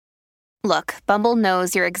Look, Bumble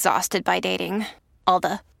knows you're exhausted by dating. All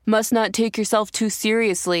the must not take yourself too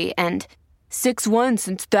seriously and 6'1"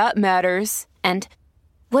 since that matters. And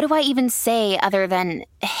what do I even say other than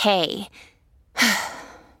hey?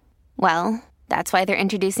 Well, that's why they're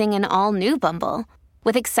introducing an all-new Bumble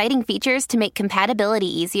with exciting features to make compatibility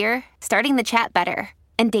easier, starting the chat better,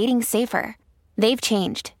 and dating safer. They've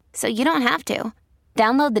changed, so you don't have to.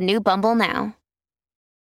 Download the new Bumble now.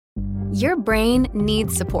 Your brain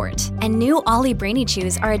needs support, and new Ollie Brainy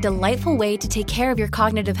Chews are a delightful way to take care of your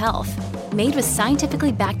cognitive health. Made with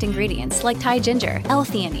scientifically backed ingredients like Thai ginger,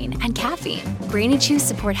 L-theanine, and caffeine, Brainy Chews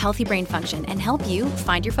support healthy brain function and help you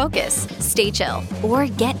find your focus, stay chill, or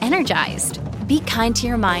get energized. Be kind to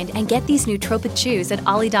your mind and get these nootropic chews at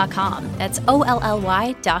ollie.com. That's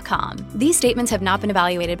OLLY.com. These statements have not been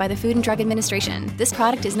evaluated by the Food and Drug Administration. This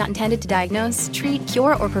product is not intended to diagnose, treat,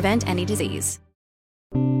 cure, or prevent any disease.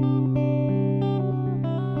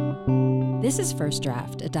 This is First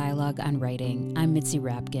Draft, a dialogue on writing. I'm Mitzi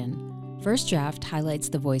Rapkin. First Draft highlights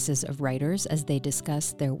the voices of writers as they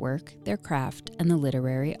discuss their work, their craft, and the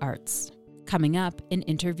literary arts. Coming up, an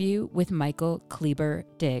interview with Michael Kleber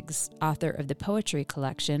Diggs, author of the poetry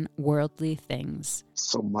collection Worldly Things.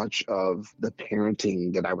 So much of the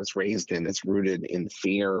parenting that I was raised in is rooted in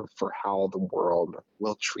fear for how the world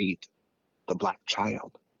will treat the Black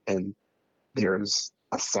child. And there's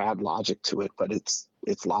a sad logic to it, but it's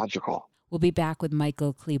logical. We'll be back with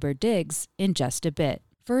Michael Kleber Diggs in just a bit.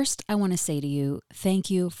 First, I want to say to you, thank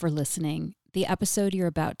you for listening. The episode you're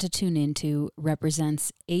about to tune into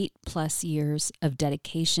represents 8+ years of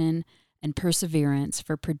dedication and perseverance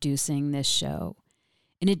for producing this show.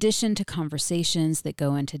 In addition to conversations that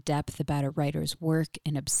go into depth about a writer's work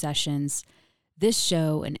and obsessions, this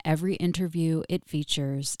show and every interview it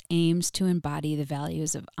features aims to embody the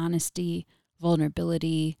values of honesty,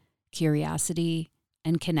 vulnerability, curiosity,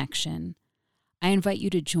 and connection. I invite you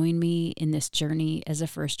to join me in this journey as a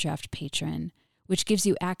First Draft patron, which gives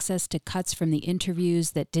you access to cuts from the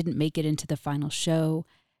interviews that didn't make it into the final show,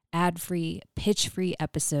 ad-free, pitch-free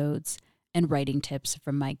episodes, and writing tips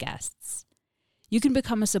from my guests. You can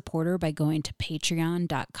become a supporter by going to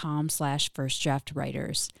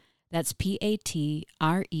patreon.com/firstdraftwriters. That's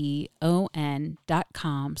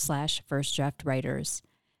patreon.com/firstdraftwriters.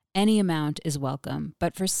 Any amount is welcome,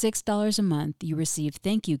 but for $6 a month, you receive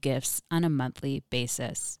thank you gifts on a monthly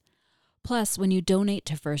basis. Plus, when you donate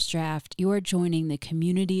to First Draft, you are joining the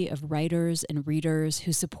community of writers and readers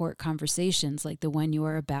who support conversations like the one you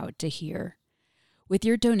are about to hear. With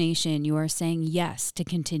your donation, you are saying yes to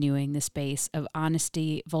continuing the space of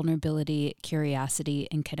honesty, vulnerability, curiosity,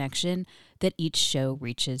 and connection that each show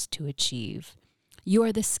reaches to achieve. You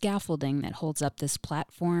are the scaffolding that holds up this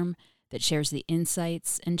platform, that shares the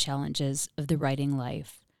insights and challenges of the writing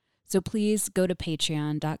life. So please go to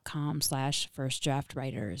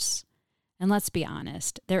patreon.com/firstdraftwriters. And let's be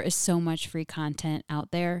honest, there is so much free content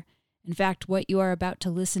out there. In fact, what you are about to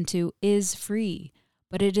listen to is free,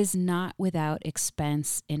 but it is not without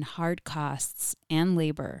expense in hard costs and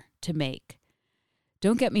labor to make.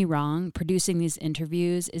 Don't get me wrong, producing these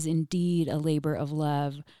interviews is indeed a labor of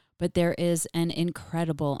love, but there is an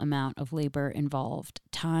incredible amount of labor involved,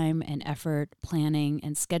 time and effort, planning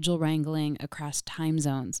and schedule wrangling across time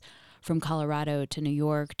zones, from Colorado to New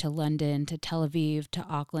York to London to Tel Aviv to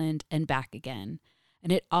Auckland and back again.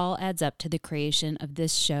 And it all adds up to the creation of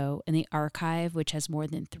this show and the archive, which has more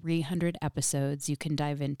than 300 episodes you can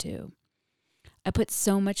dive into. I put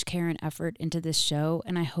so much care and effort into this show,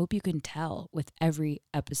 and I hope you can tell with every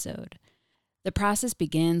episode. The process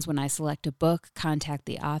begins when I select a book, contact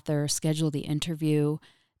the author, schedule the interview.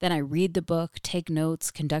 Then I read the book, take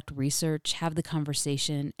notes, conduct research, have the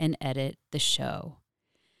conversation, and edit the show.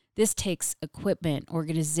 This takes equipment,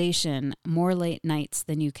 organization, more late nights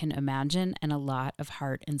than you can imagine, and a lot of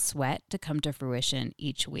heart and sweat to come to fruition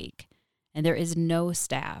each week. And there is no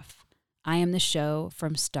staff. I am the show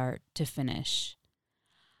from start to finish.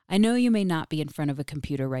 I know you may not be in front of a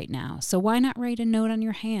computer right now, so why not write a note on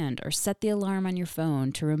your hand or set the alarm on your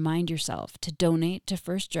phone to remind yourself to donate to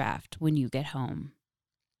First Draft when you get home.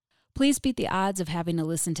 Please beat the odds of having to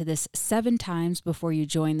listen to this 7 times before you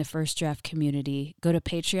join the First Draft community. Go to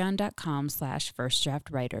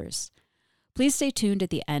patreon.com/firstdraftwriters. Please stay tuned at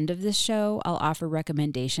the end of this show. I'll offer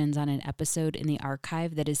recommendations on an episode in the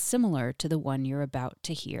archive that is similar to the one you're about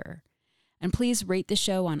to hear. And please rate the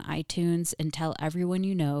show on iTunes and tell everyone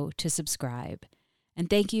you know to subscribe. And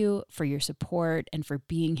thank you for your support and for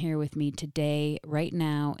being here with me today, right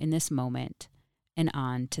now, in this moment. And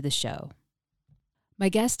on to the show. My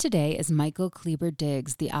guest today is Michael Kleber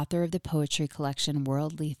Diggs, the author of the poetry collection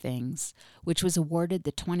Worldly Things, which was awarded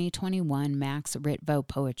the 2021 Max Ritvo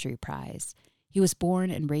Poetry Prize. He was born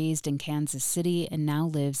and raised in Kansas City and now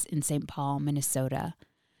lives in St. Paul, Minnesota.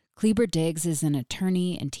 Kleber Diggs is an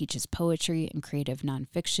attorney and teaches poetry and creative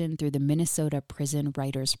nonfiction through the Minnesota Prison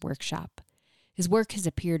Writers Workshop. His work has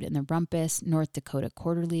appeared in the Rumpus, North Dakota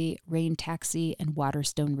Quarterly, Rain Taxi, and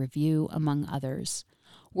Waterstone Review, among others.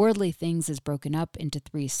 Worldly Things is broken up into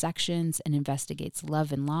 3 sections and investigates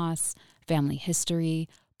love and loss, family history,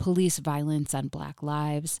 police violence on Black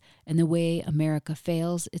lives, and the way America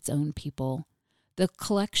fails its own people. The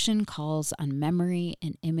collection calls on memory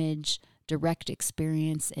and image, direct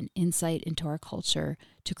experience, and insight into our culture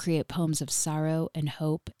to create poems of sorrow and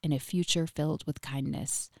hope and a future filled with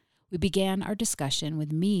kindness. We began our discussion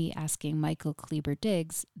with me asking Michael Kleber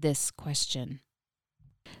Diggs this question.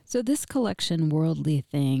 So this collection, Worldly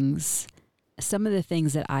Things, some of the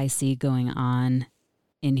things that I see going on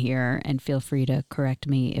in here, and feel free to correct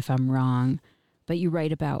me if I'm wrong, but you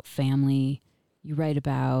write about family, you write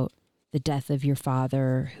about the death of your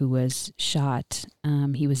father who was shot.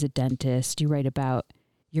 He was a dentist. You write about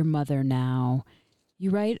your mother now.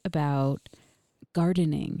 You write about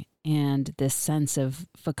gardening and this sense of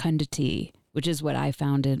fecundity, which is what I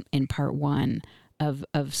found in part 1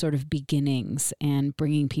 of sort of beginnings and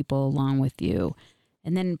bringing people along with you.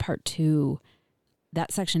 And then in part 2,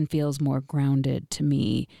 that section feels more grounded to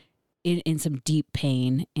me in some deep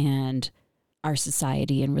pain and our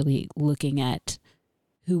society and really looking at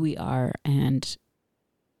who we are and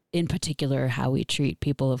in particular how we treat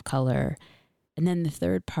people of color. And then the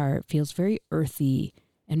third part feels very earthy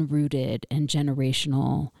and rooted and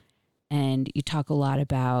generational. And you talk a lot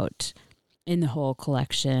about, in the whole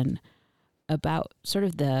collection, about sort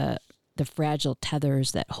of the fragile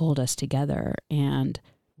tethers that hold us together and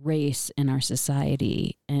race in our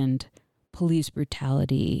society and police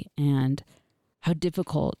brutality and how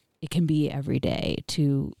difficult it can be every day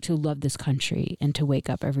to love this country and to wake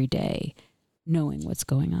up every day knowing what's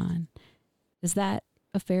going on. Is that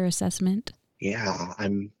a fair assessment? Yeah,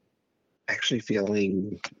 I'm actually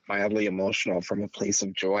feeling mildly emotional from a place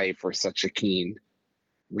of joy for such a keen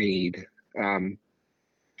read.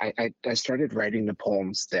 I started writing the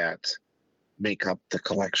poems that make up the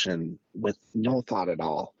collection with no thought at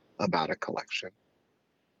all about a collection.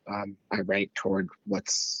 I write toward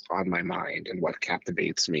what's on my mind and what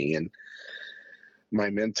captivates me. And my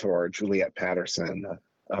mentor, Juliet Patterson,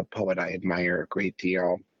 a poet I admire a great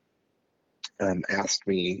deal, asked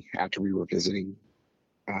me after we were visiting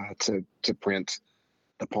to print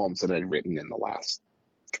the poems that I'd written in the last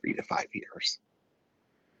 3 to 5 years.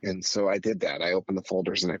 And so I did that. I opened the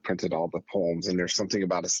folders and I printed all the poems. And there's something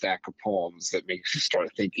about a stack of poems that makes you start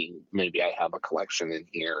thinking, maybe I have a collection in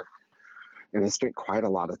here. And I spent quite a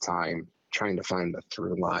lot of time trying to find the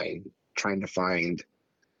through line, trying to find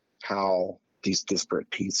how these disparate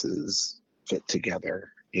pieces fit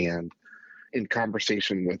together. And in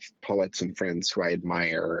conversation with poets and friends who I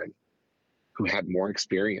admire and who had more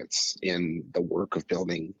experience in the work of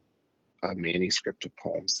building a manuscript of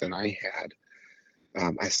poems than I had,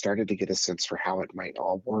 I started to get a sense for how it might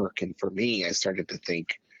all work. And for me, I started to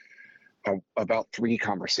think about 3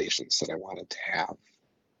 conversations that I wanted to have.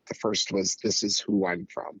 The first was, this is who I'm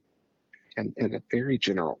from, and a very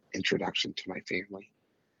general introduction to my family.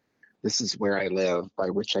 This is where I live, by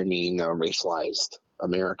which I mean racialized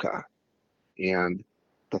America. And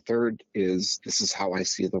the third is, this is how I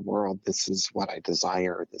see the world. This is what I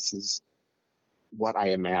desire. This is what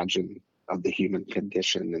I imagine of the human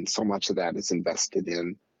condition. And so much of that is invested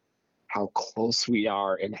in how close we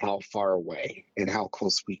are and how far away and how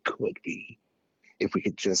close we could be if we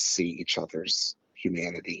could just see each other's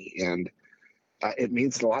humanity. And it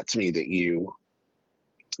means a lot to me that you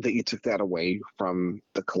took that away from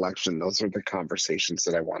the collection. Those are the conversations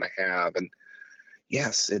that I want to have. And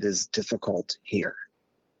yes, it is difficult here.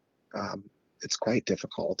 It's quite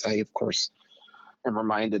difficult. I, of course, am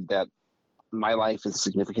reminded that my life is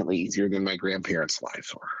significantly easier than my grandparents'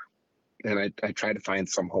 lives were. And I try to find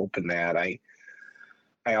some hope in that. I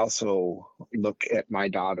also look at my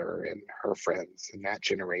daughter and her friends in that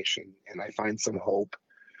generation, and I find some hope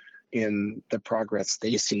in the progress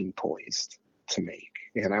they seem poised to make.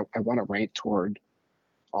 And I want to write toward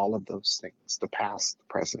all of those things, the past, the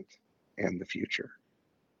present, and the future.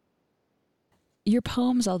 Your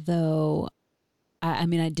poems, although, I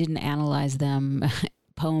mean, I didn't analyze them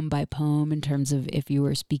poem by poem in terms of if you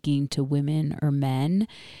were speaking to women or men,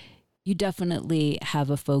 you definitely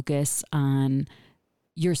have a focus on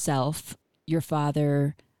yourself, your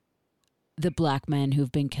father, the Black men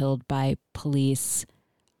who've been killed by police,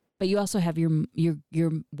 But you also have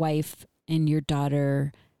your wife and your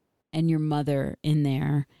daughter and your mother in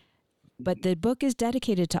there. But the book is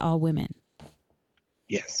dedicated to all women.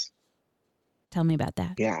 Yes. Tell me about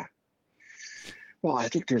that. Yeah. Well, I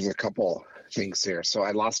think there's a couple things there. So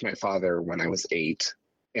I lost my father when I was 8,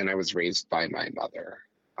 and I was raised by my mother.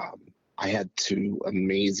 I had 2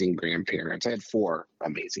 amazing grandparents. I had 4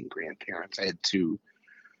 amazing grandparents. I had 2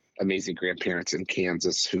 amazing grandparents in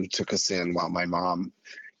Kansas who took us in while my mom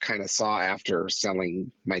kind of saw after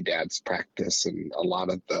selling my dad's practice and a lot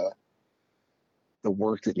of the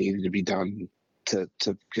work that needed to be done to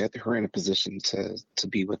get her in a position to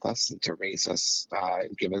be with us and to raise us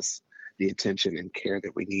and give us the attention and care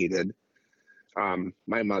that we needed.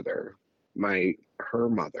 My mother, her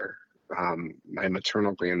mother, my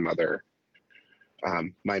maternal grandmother,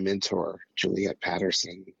 my mentor, Juliet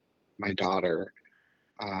Patterson, my daughter.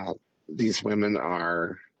 These women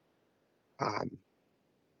are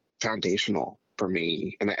foundational for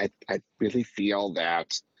me. And I really feel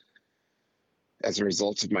that as a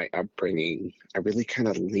result of my upbringing, I really kind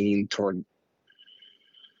of lean toward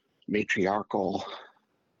matriarchal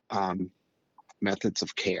methods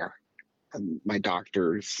of care. And my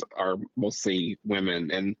doctors are mostly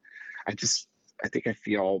women, and I think I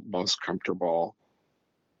feel most comfortable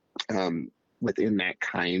within that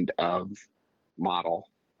kind of model.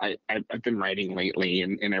 I've been writing lately,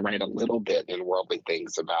 and I write a little bit in Worldly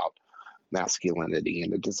Things about masculinity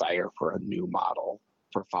and a desire for a new model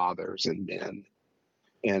for fathers and men.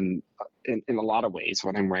 And in a lot of ways,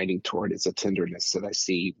 what I'm writing toward is a tenderness that I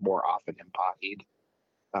see more often embodied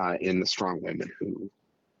in the strong women who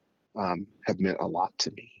have meant a lot to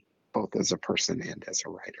me, both as a person and as a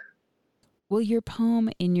writer. Well, your poem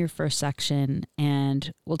in your first section,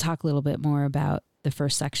 and we'll talk a little bit more about the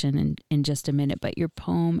first section in just a minute, but your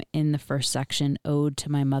poem in the first section, Ode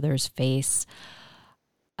to My Mother's Face,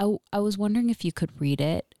 I was wondering if you could read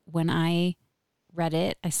it. When I read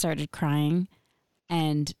it, I started crying,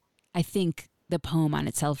 and I think the poem on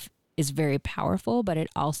itself is very powerful, but it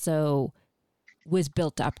also was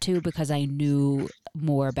built up to because I knew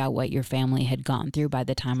more about what your family had gone through by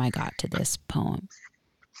the time I got to this poem.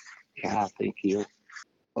 Yeah, thank you.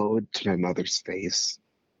 Ode to My Mother's Face.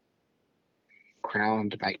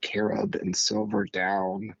 Crowned by carob and silver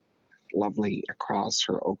down, lovely across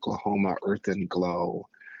her Oklahoma earthen glow,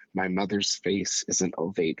 my mother's face is an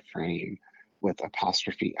ovate frame with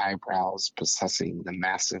apostrophe eyebrows possessing the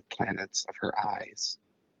massive planets of her eyes.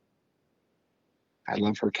 I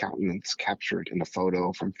love her countenance captured in a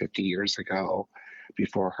photo from 50 years ago,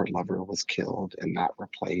 before her lover was killed and not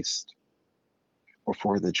replaced,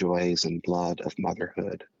 before the joys and blood of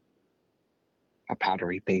motherhood. A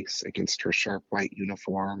powdery base against her sharp white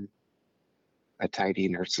uniform, a tidy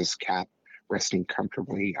nurse's cap resting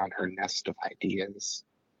comfortably on her nest of ideas,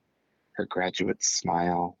 her graduate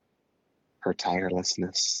smile, her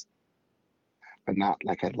tirelessness, but not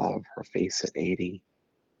like I love her face at 80.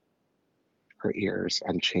 Her ears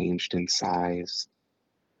unchanged in size,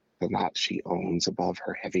 the knot she owns above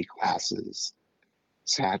her heavy glasses,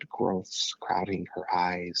 sad growths crowding her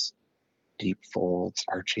eyes, deep folds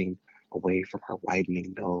arching away from her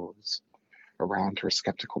widening nose, around her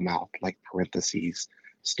skeptical mouth like parentheses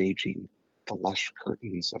staging the lush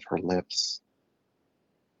curtains of her lips,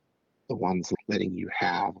 the ones letting you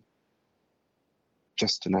have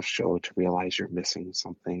just enough show to realize you're missing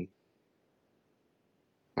something.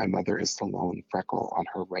 My mother is the lone freckle on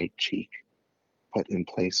her right cheek, put in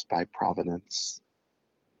place by Providence,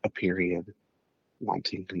 a period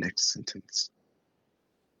wanting the next sentence.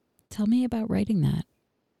 Tell me about writing that.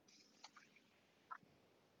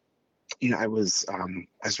 You know, I was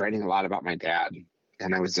writing a lot about my dad,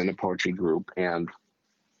 and I was in a poetry group, and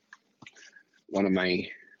one of my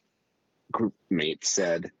group mates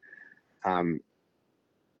said,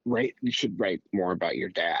 you should write more about your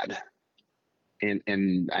dad.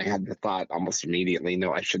 And I had the thought almost immediately,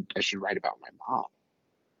 no, I should write about my mom.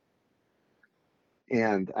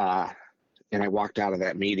 And I walked out of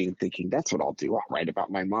that meeting thinking, that's what I'll do. I'll write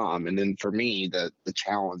about my mom. And then for me, the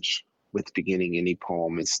challenge with beginning any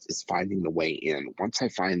poem is finding the way in. Once I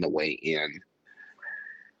find the way in,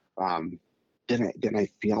 then I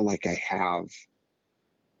feel like I have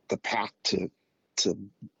the path to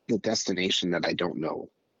the destination that I don't know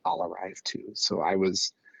I'll arrive to. So I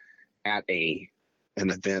was at an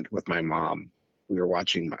event with my mom. We were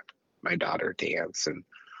watching my daughter dance, and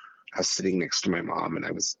I was sitting next to my mom, and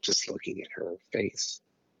I was just looking at her face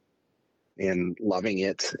and loving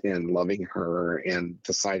it and loving her and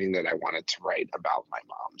deciding that I wanted to write about my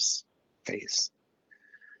mom's face.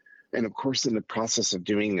 And of course, in the process of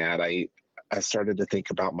doing that, I started to think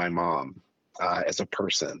about my mom. as a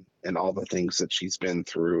person and all the things that she's been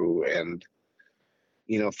through. And,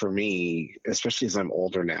 for me, especially as I'm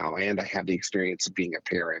older now, and I have the experience of being a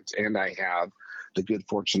parent, and I have the good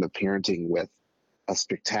fortune of parenting with a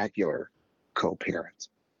spectacular co-parent.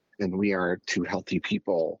 And we are two healthy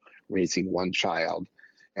people raising one child.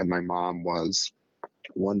 And my mom was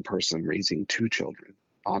one person raising two children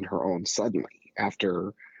on her own suddenly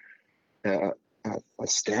after a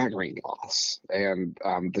staggering loss. And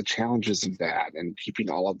the challenges of that and keeping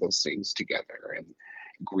all of those things together and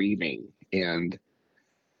grieving and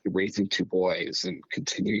raising two boys and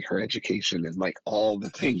continuing her education and like all the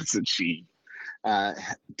things that she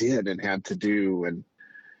did and had to do.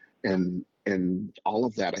 And all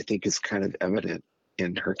of that, I think, is kind of evident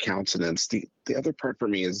in her countenance. The other part for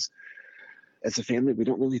me is, as a family, we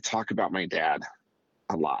don't really talk about my dad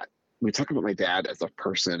a lot. We talk about my dad as a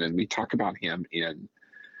person, and we talk about him in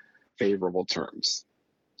favorable terms.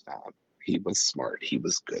 He was smart. He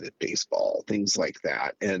was good at baseball, things like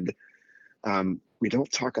that. And we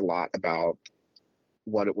don't talk a lot about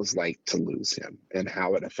what it was like to lose him and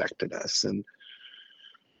how it affected us. And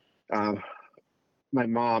my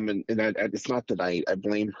mom, and it's not that I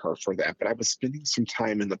blame her for that, but I was spending some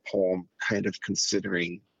time in the poem kind of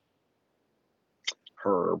considering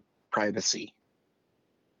her privacy,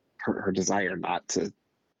 her desire not to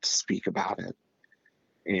speak about it.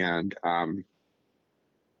 And I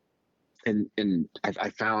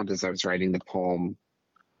found, as I was writing the poem,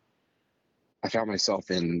 I found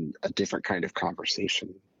myself in a different kind of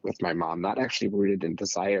conversation with my mom, not actually rooted in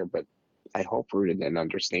desire, but I hope rooted in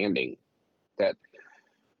understanding that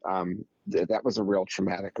that was a real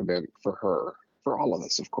traumatic event for her, for all of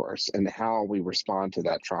us, of course, and how we respond to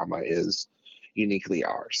that trauma is uniquely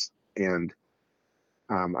ours. And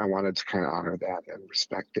I wanted to kind of honor that and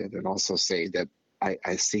respect it, and also say that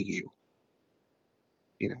I see you,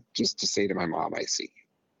 just to say to my mom, I see you.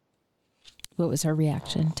 What was her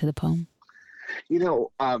reaction to the poem? He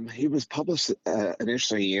was published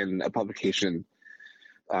initially in a publication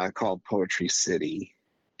called Poetry City,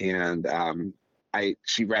 and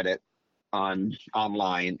she read it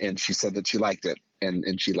online, and she said that she liked it,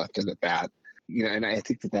 and she left it at that. And I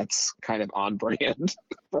think that that's kind of on brand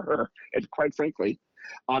for her, and quite frankly,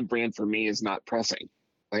 on brand for me is not pressing.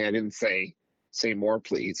 Like, I didn't say more,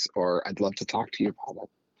 please, or I'd love to talk to you about it.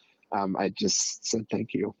 I just said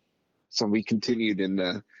thank you. So we continued in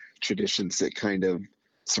the traditions that kind of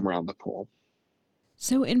surround the poem.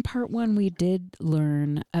 So in part one, we did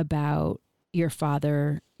learn about your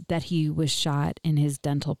father, that he was shot in his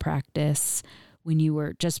dental practice when you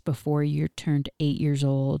were just before you turned 8 years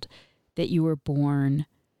old, that you were born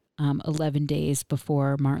 11 days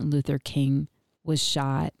before Martin Luther King was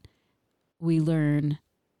shot. We learn,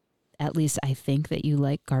 at least I think, that you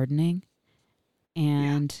like gardening,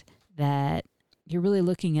 and that you're really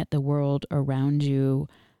looking at the world around you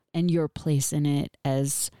and your place in it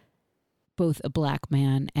as both a Black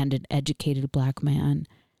man and an educated Black man,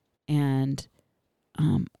 and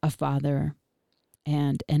a father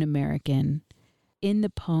and an American. In the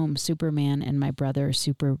poem Superman and My Brother,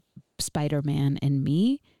 Spider-Man and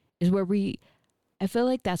Me is where I feel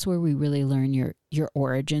like that's where we really learn your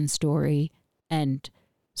origin story and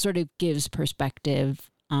sort of gives perspective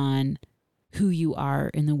on who you are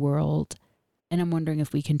in the world. And I'm wondering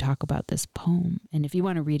if we can talk about this poem. And if you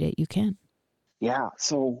want to read it, you can. Yeah.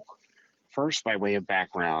 So first, by way of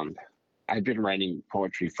background, I've been writing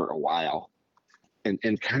poetry for a while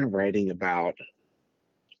and kind of writing about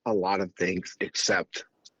a lot of things except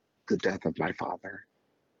the death of my father.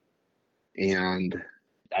 And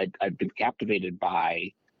I've been captivated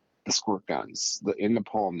by the squirt guns. In the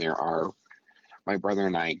poem, my brother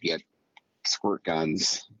and I get squirt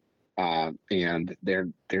guns, and they're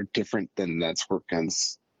different than the squirt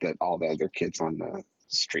guns that all the other kids on the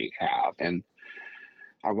street have. And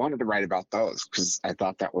I wanted to write about those because I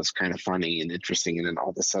thought that was kind of funny and interesting. And then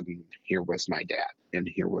all of a sudden, here was my dad, and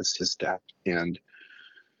here was his death. And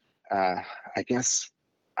I guess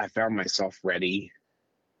I found myself ready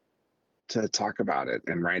to talk about it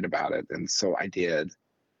and write about it, and so I did.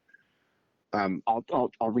 I'll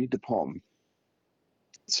read the poem.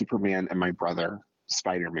 Superman and My Brother,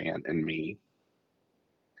 Spider-Man and Me.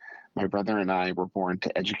 My brother and I were born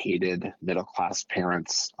to educated, middle-class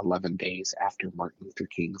parents 11 days after Martin Luther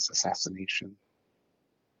King's assassination.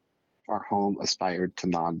 Our home aspired to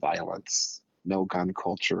nonviolence, no gun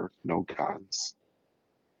culture, no guns.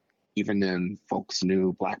 Even then, folks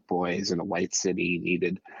knew Black boys in a white city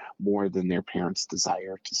needed more than their parents'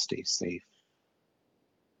 desire to stay safe.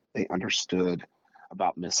 They understood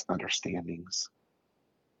about misunderstandings.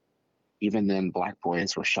 Even then, Black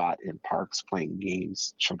boys were shot in parks playing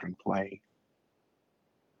games children play.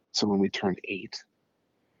 So when we turned 8,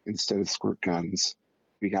 instead of squirt guns,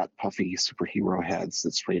 we got puffy superhero heads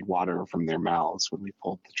that sprayed water from their mouths when we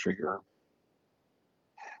pulled the trigger.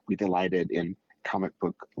 We delighted in comic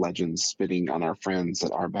book legends spitting on our friends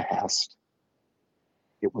at our behest.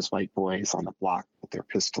 It was white boys on the block with their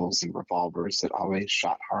pistols and revolvers that always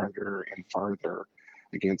shot harder and farther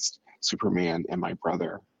against Superman and my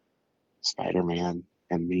brother, Spider-Man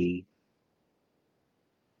and me.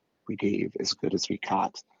 We gave as good as we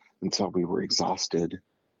caught until we were exhausted.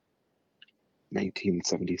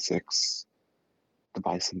 1976, the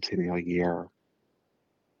bicentennial year.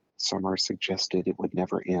 Summer suggested it would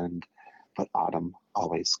never end, but autumn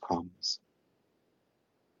always comes.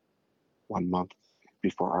 1 month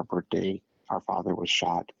before our birthday, our father was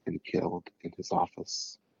shot and killed in his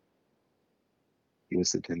office. He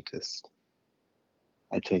was a dentist.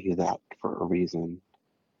 I tell you that for a reason.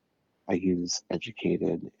 I use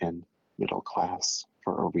educated and middle class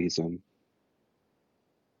for a reason.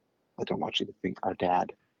 I don't want you to think our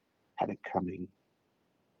dad had it coming.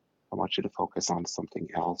 I want you to focus on something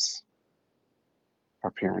else. Our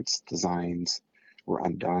parents' designs were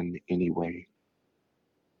undone anyway.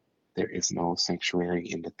 There is no sanctuary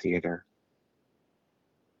in the theater.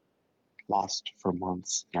 Lost for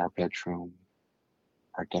months in our bedroom,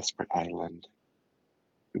 our desperate island,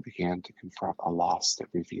 we began to confront a loss that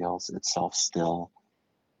reveals itself still.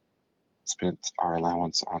 Spent our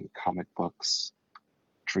allowance on comic books,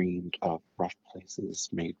 dreamed of rough places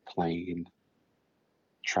made plain,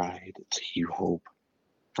 tried to hew hope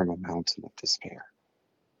from a mountain of despair.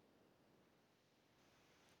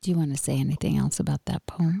 Do you want to say anything else about that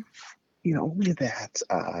poem? Only that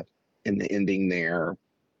in the ending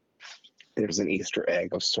there's an Easter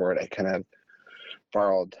egg of sort. I kind of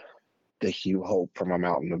borrowed the hew hope from a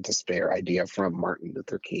mountain of despair idea from Martin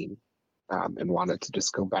Luther King, and wanted to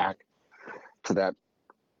just go back to that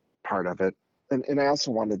part of it. And I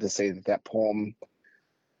also wanted to say that poem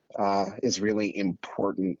is really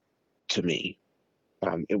important to me.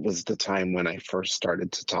 It was the time when I first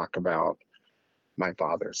started to talk about my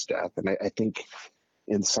father's death. And I think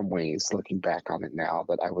in some ways, looking back on it now,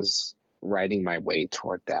 that I was writing my way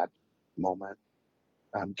toward that moment,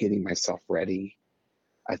 getting myself ready,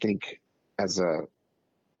 I think as a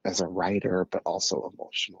writer, but also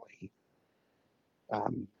emotionally,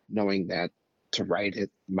 knowing that to write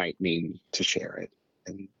it might mean to share it,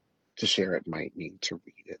 and to share it might mean to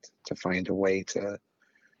read it, to find a way to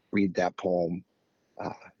read that poem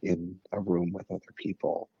in a room with other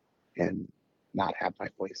people and not have my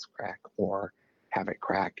voice crack, or have it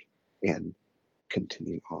crack and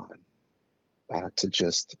continue on, to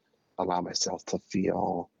just allow myself to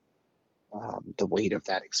feel the weight of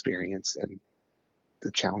that experience and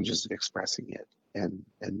the challenges of expressing it, and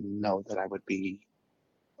know that I would be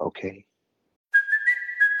okay.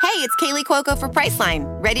 Hey, it's Kaylee Cuoco for Priceline.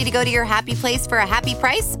 Ready to go to your happy place for a happy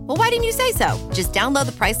price? Well, why didn't you say so? Just download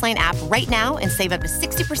the Priceline app right now and save up to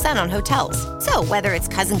 60% on hotels. So whether it's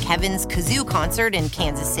Cousin Kevin's Kazoo Concert in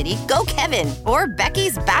Kansas City, go Kevin, or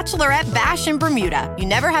Becky's Bachelorette Bash in Bermuda, you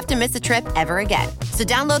never have to miss a trip ever again. So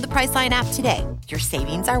download the Priceline app today. Your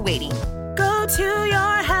savings are waiting. Go to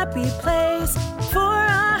your happy place for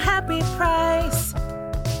a happy price.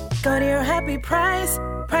 Go to your happy price,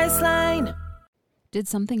 Priceline. Did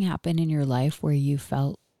something happen in your life where you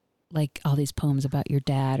felt like all these poems about your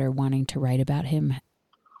dad or wanting to write about him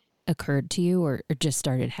occurred to you, or just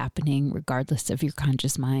started happening regardless of your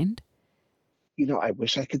conscious mind? I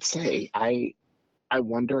wish I could say. I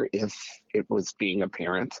wonder if it was being a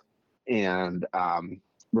parent and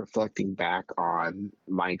reflecting back on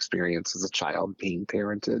my experience as a child being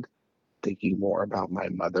parented, thinking more about my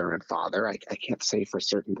mother and father. I can't say for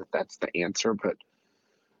certain that that's the answer, but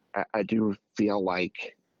I do feel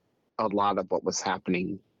like a lot of what was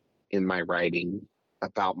happening in my writing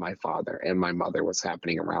about my father and my mother was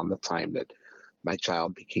happening around the time that my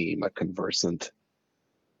child became a conversant,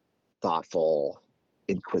 thoughtful,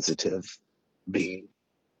 inquisitive being,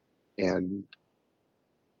 and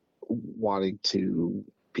wanting to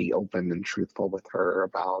be open and truthful with her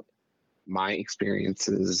about my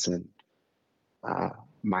experiences and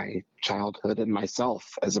my childhood and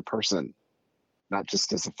myself as a person. Not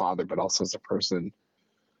just as a father, but also as a person.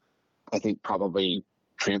 I think probably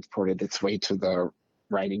transported its way to the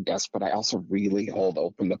writing desk, but I also really hold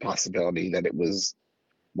open the possibility that it was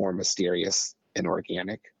more mysterious and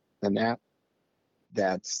organic than that.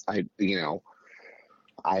 I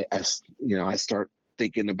start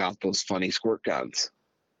thinking about those funny squirt guns,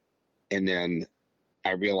 and then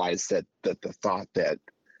I realized that the thought that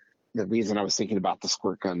the reason I was thinking about the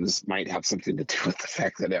squirt guns might have something to do with the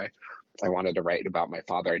fact that I wanted to write about my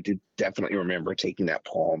father. I do definitely remember taking that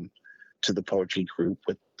poem to the poetry group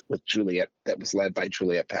with Juliet, that was led by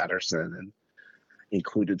Juliet Patterson, and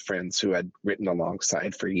included friends who had written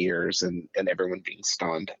alongside for years, and everyone being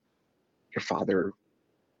stunned. Your father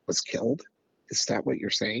was killed? Is that what you're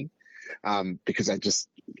saying? Because I just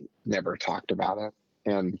never talked about it.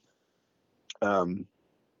 And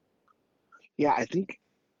yeah, I think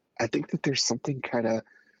that there's something kind of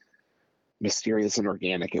mysterious and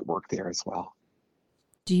organic at work there as well.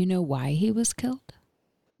 Do you know why he was killed?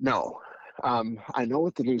 No. I know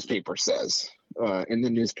what the newspaper says. In the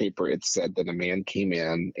newspaper, it said that a man came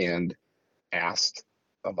in and asked,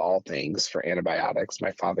 of all things, for antibiotics.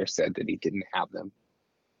 My father said that he didn't have them,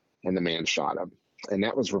 and the man shot him. And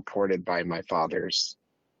that was reported by my father's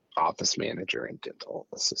office manager and dental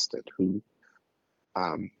assistant, who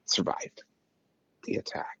survived the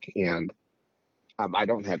attack. And I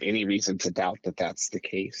don't have any reason to doubt that that's the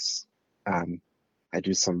case. I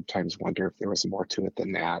do sometimes wonder if there was more to it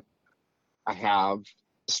than that. I have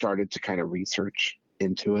started to kind of research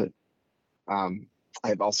into it.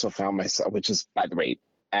 I've also found myself, which is, by the way,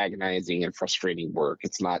 agonizing and frustrating work.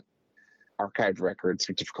 It's not, archived records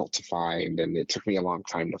are difficult to find, and it took me a long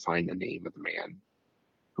time to find the name of the man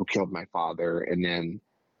who killed my father. And then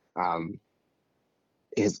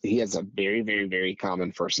he has a very, very, very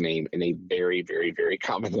common first name and a very, very, very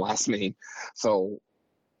common last name. So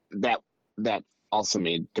that also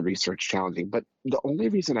made the research challenging. But the only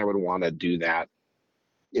reason I would want to do that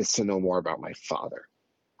is to know more about my father.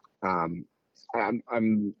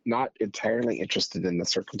 I'm not entirely interested in the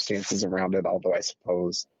circumstances around it, although I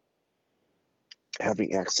suppose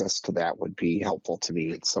having access to that would be helpful to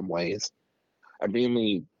me in some ways. I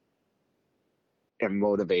mainly am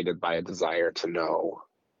motivated by a desire to know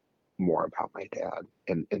more about my dad.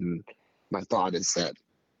 And my thought is that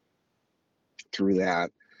through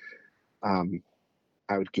that,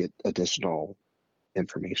 I would get additional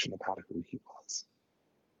information about who he was.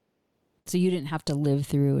 So you didn't have to live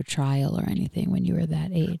through a trial or anything when you were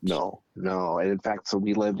that age? No. And in fact, so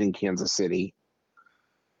we lived in Kansas City,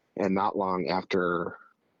 and not long after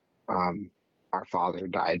our father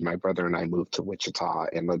died, my brother and I moved to Wichita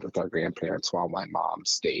and lived with our grandparents while my mom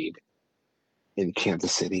stayed in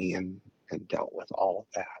Kansas City and dealt with all of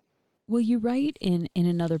that. Well, you write in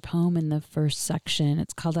another poem in the first section,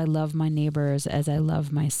 it's called I Love My Neighbors as I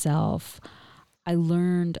Love Myself. I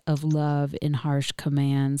learned of love in harsh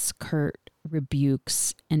commands, curt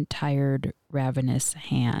rebukes, and tired, ravenous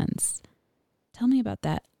hands. Tell me about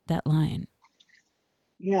that line.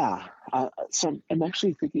 Yeah. So I'm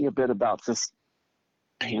actually thinking a bit about this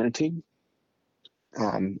parenting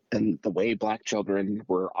and the way Black children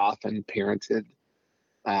were often parented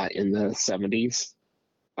in the 70s.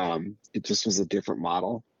 It just was a different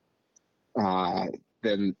model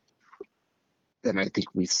than I think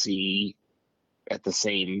we see to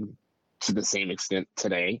the same extent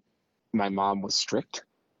today. My mom was strict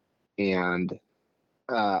and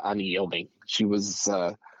unyielding. She was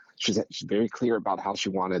she's very clear about how she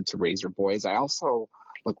wanted to raise her boys. I also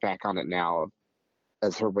look back on it now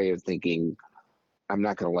as her way of thinking, I'm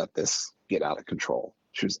not going to let this get out of control.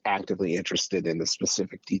 She was actively interested in the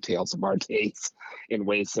specific details of our days in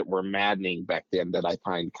ways that were maddening back then that I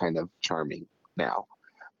find kind of charming now.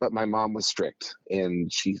 But my mom was strict,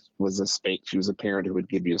 and she was a parent who would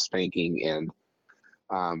give you a spanking,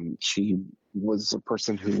 and she was a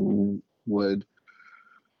person who would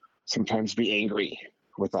sometimes be angry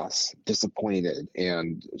with us, disappointed,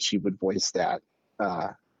 and she would voice that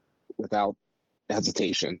without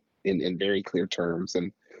hesitation in very clear terms.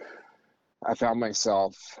 And I found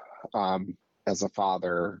myself as a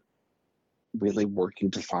father really working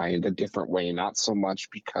to find a different way, not so much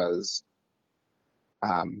because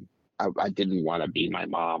I didn't want to be my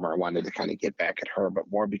mom or I wanted to kind of get back at her, but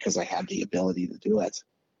more because I had the ability to do it.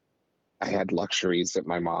 I had luxuries that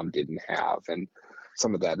my mom didn't have. And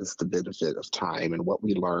some of that is the benefit of time and what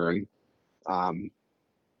we learn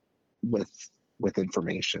with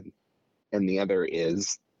information. And the other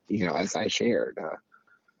is, as I shared,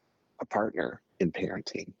 a partner in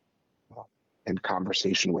parenting and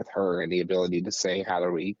conversation with her and the ability to say, how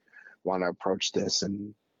do we want to approach this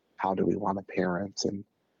and how do we want to parent? And,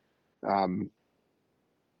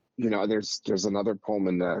 there's another poem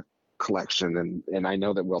in the collection, and I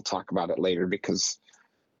know that we'll talk about it later because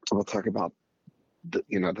we'll talk about the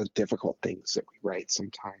difficult things that we write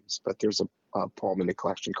sometimes. But there's a poem in the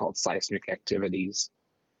collection called Seismic Activities,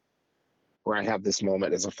 where I have this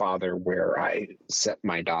moment as a father where I set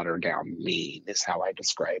my daughter down mean, is how I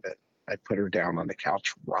describe it. I put her down on the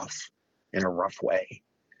couch in a rough way.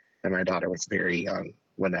 And my daughter was very young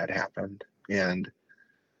when that happened. And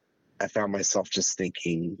I found myself just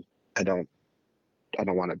thinking, I don't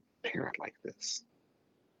want to parent like this.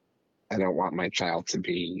 I don't want my child to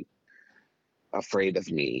be afraid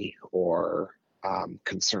of me or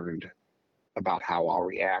concerned about how I'll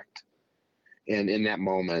react. And in that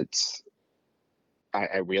moment,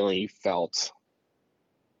 I really felt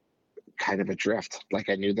kind of adrift. Like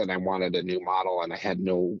I knew that I wanted a new model and I had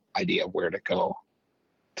no idea where to go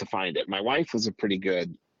to find it. My wife was a pretty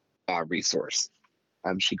good resource.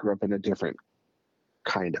 She grew up in a different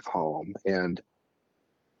kind of home and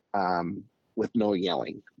with no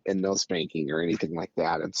yelling and no spanking or anything like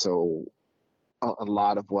that. And so a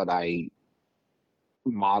lot of what I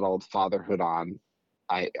modeled fatherhood on,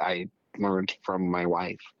 I learned from my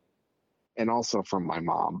wife and also from my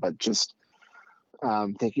mom, but just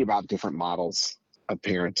thinking about different models of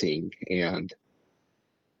parenting and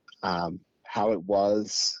how it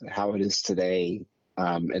was, how it is today,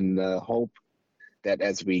 and the hope that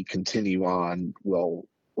as we continue on, we'll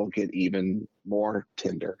get even more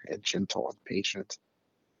tender and gentle and patient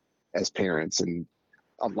as parents. And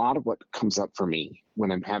a lot of what comes up for me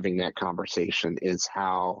when I'm having that conversation is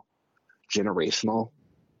how generational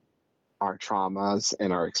our traumas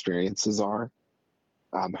and our experiences are,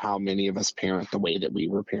 how many of us parent the way that we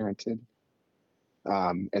were parented,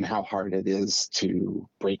 and how hard it is to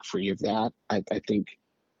break free of that. I think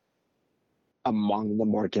among the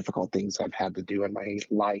more difficult things I've had to do in my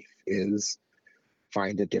life is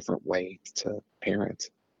find a different way to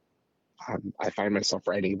parent. I find myself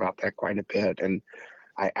writing about that quite a bit, and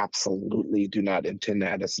I absolutely do not intend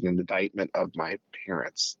that as an indictment of my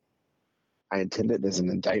parents. I intend it as an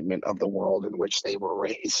indictment of the world in which they were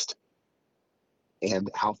raised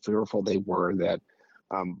and how fearful they were that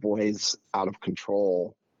boys out of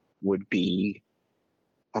control would be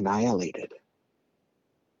annihilated.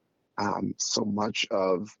 So much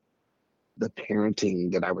of the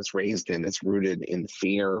parenting that I was raised in is rooted in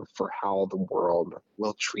fear for how the world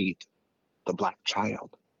will treat the Black child.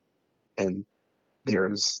 And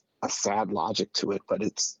there's a sad logic to it, but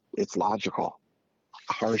it's logical.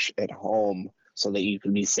 Harsh at home so that you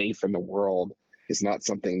can be safe in the world is not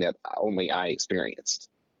something that only I experienced.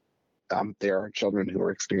 There are children who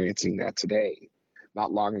are experiencing that today.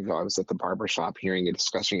 Not long ago, I was at the barbershop hearing a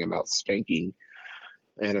discussion about spanking,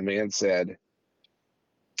 and a man said,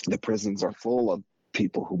 the prisons are full of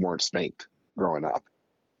people who weren't spanked growing up.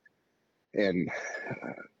 And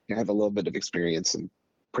I have a little bit of experience in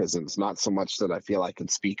prisons, not so much that I feel I can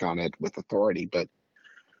speak on it with authority, but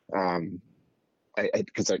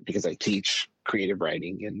because I teach creative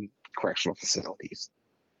writing in correctional facilities.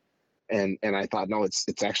 And I thought, no, it's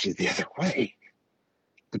actually the other way.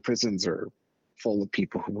 The prisons are full of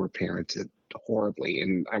people who were parented horribly.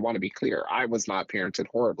 And I want to be clear, I was not parented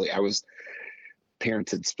horribly. I was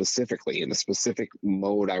parented specifically, and the specific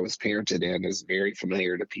mode I was parented in is very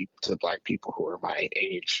familiar to Black people who are my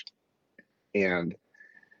age. And,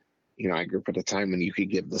 I grew up at a time when you could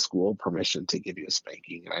give the school permission to give you a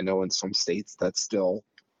spanking. And I know in some states that's still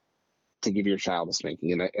to give your child a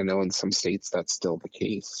spanking. And I know in some states that's still the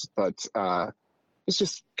case, but it's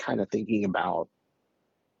just kind of thinking about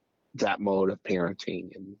that mode of parenting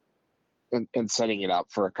and setting it up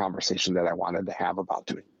for a conversation that I wanted to have about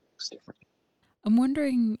doing things differently. I'm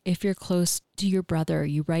wondering if you're close to your brother.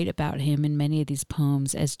 You write about him in many of these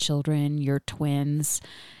poems as children, you're twins.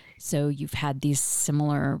 So you've had these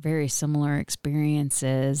very similar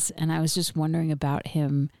experiences. And I was just wondering about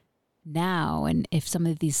him now and if some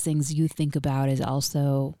of these things you think about are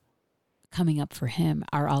also coming up for him.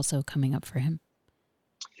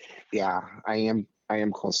 Yeah, I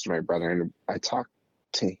am close to my brother, and I talk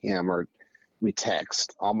to him, or we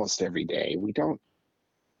text almost every day. We don't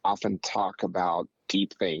often talk about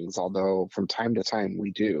deep things, although from time to time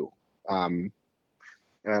we do. And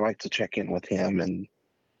I like to check in with him and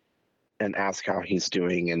ask how he's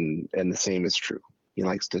doing, and the same is true. He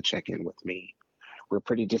likes to check in with me. We're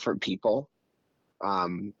pretty different people,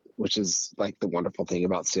 which is like the wonderful thing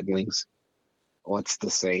about siblings. What's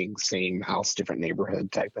the saying? Same house, different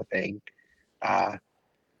neighborhood type of thing.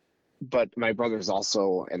 But my brother's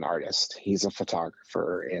also an artist. He's a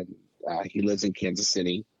photographer, and he lives in Kansas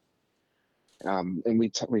City. And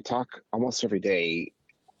we talk almost every day,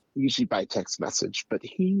 usually by text message. But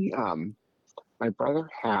my brother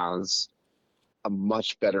has a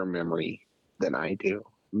much better memory than I do.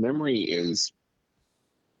 Memory is,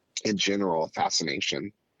 in general, a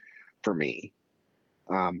fascination for me.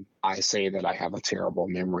 I say that I have a terrible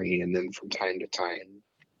memory, and then from time to time,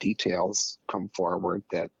 details come forward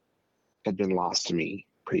that had been lost to me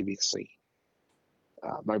previously.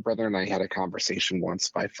 My brother and I had a conversation once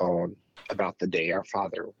by phone about the day our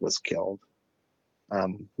father was killed.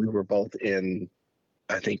 We were both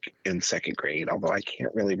I think, in second grade, although I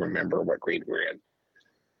can't really remember what grade we were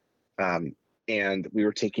in. And we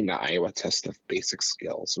were taking the Iowa Test of Basic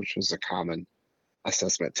Skills, which was a common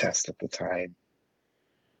assessment test at the time.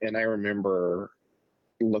 And I remember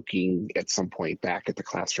looking at some point back at the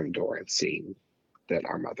classroom door and seeing that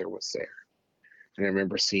our mother was there. And I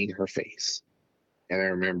remember seeing her face. And I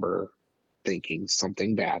remember thinking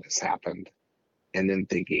something bad has happened. And then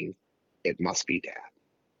thinking it must be Dad.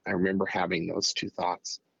 I remember having those two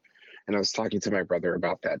thoughts. And I was talking to my brother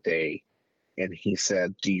about that day. And he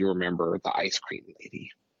said, "Do you remember the ice cream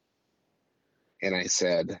lady?" And I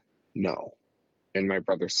said, "No." And my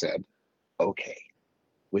brother said, "Okay,"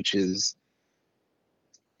 which is,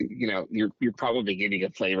 you're probably getting a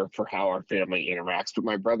flavor for how our family interacts. But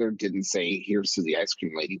my brother didn't say, "Here's who the ice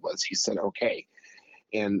cream lady was." He said, "Okay."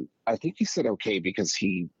 And I think he said okay because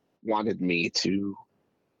he wanted me to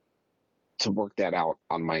work that out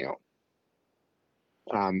on my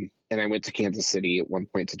own. And I went to Kansas City at one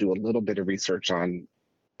point to do a little bit of research on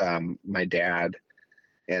my dad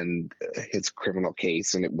and his criminal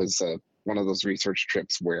case. And it was one of those research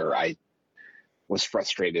trips where I was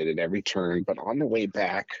frustrated at every turn. But on the way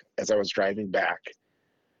back, as I was driving back,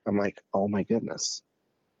 I'm like, oh my goodness.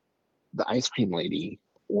 The ice cream lady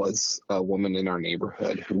was a woman in our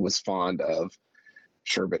neighborhood who was fond of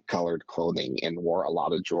sherbet-colored clothing and wore a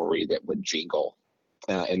lot of jewelry that would jingle.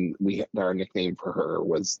 And our nickname for her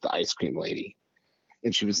was the ice cream lady.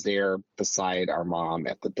 And she was there beside our mom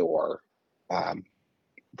at the door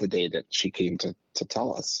the day that she came to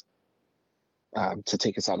tell us, to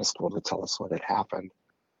take us out of school, to tell us what had happened.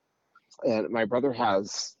 And my brother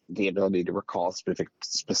has the ability to recall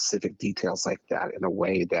specific details like that in a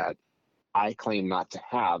way that I claim not to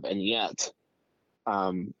have. And yet,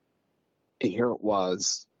 here it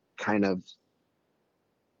was kind of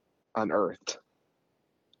unearthed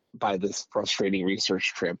by this frustrating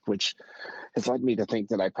research trip, which has led me to think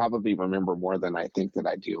that I probably remember more than I think that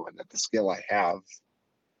I do, and that the skill I have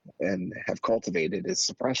and have cultivated is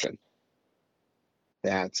suppression.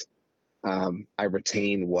 That I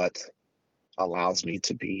retain what allows me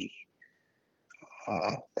to be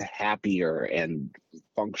happier and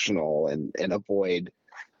functional and avoid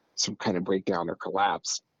some kind of breakdown or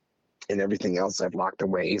collapse. And everything else I've locked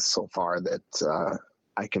away so far that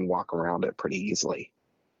I can walk around it pretty easily.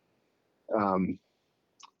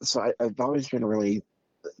 So I've always been really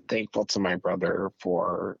thankful to my brother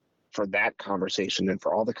for that conversation and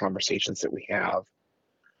for all the conversations that we have,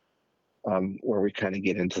 where we kind of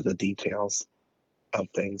get into the details of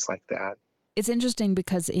things like that. It's interesting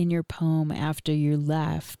because in your poem, After You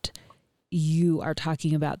Left, you are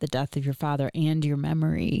talking about the death of your father and your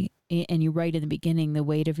memory. And you write in the beginning, the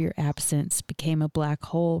weight of your absence became a black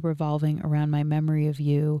hole revolving around my memory of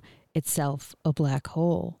you, itself a black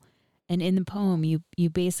hole. And in the poem, you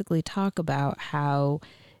basically talk about how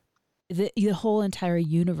the whole entire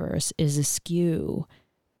universe is askew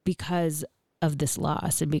because of this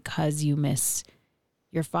loss and because you miss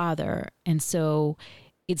your father. And so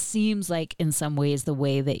it seems like in some ways the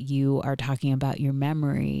way that you are talking about your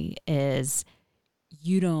memory is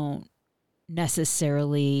you don't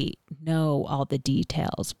necessarily know all the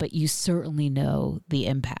details, but you certainly know the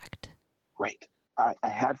impact. Right. I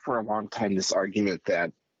had for a long time this argument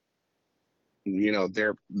that,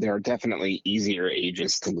 there are definitely easier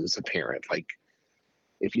ages to lose a parent. Like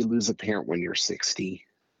if you lose a parent when you're 60,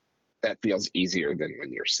 that feels easier than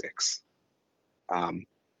when you're 6.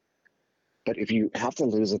 But if you have to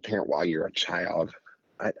lose a parent while you're a child,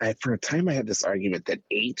 I for a time I had this argument that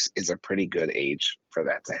 8 is a pretty good age for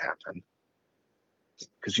that to happen,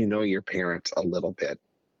 because you know your parent a little bit.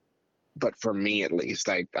 But for me, at least,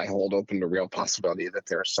 I hold open the real possibility that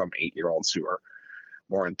there are some 8-year-olds who are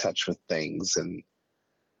more in touch with things and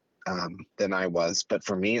than I was. But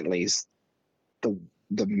for me, at least, the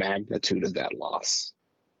magnitude of that loss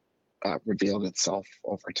revealed itself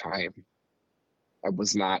over time. I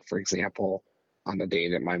was not, for example, on the day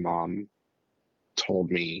that my mom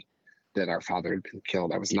told me that our father had been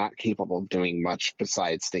killed, I was not capable of doing much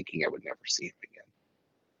besides thinking I would never see him again.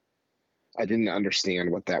 I didn't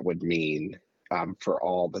understand what that would mean for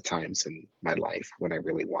all the times in my life when I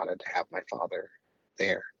really wanted to have my father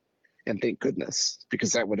there. And thank goodness,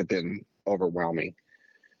 because that would have been overwhelming.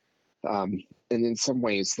 And in some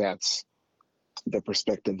ways, that's the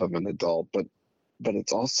perspective of an adult, but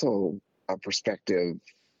it's also a perspective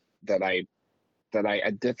that I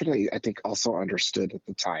definitely, I think, also understood at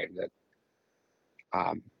the time, that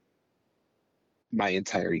my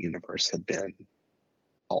entire universe had been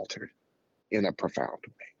altered in a profound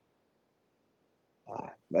way.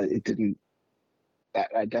 But it didn't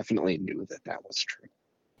I definitely knew that that was true.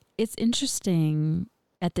 It's interesting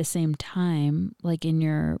at the same time, like in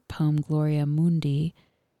your poem Gloria Mundi,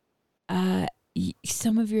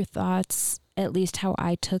 some of your thoughts, at least how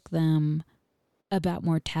I took them about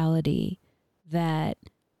mortality, that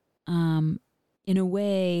in a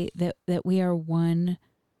way that we are one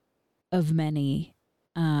of many.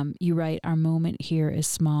 You write, our moment here is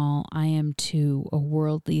small. I am too, a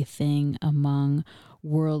worldly thing among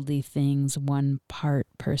worldly things, 1 part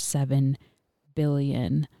per 7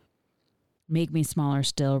 billion. Make me smaller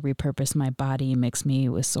still, repurpose my body, mix me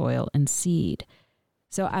with soil and seed.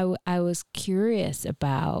 So I was curious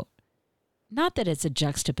about, not that it's a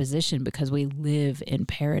juxtaposition because we live in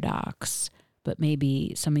paradox, but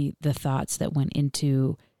maybe some of the thoughts that went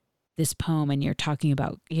into this poem. And you're talking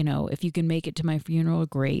about, if you can make it to my funeral,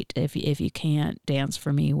 great. If you can't, dance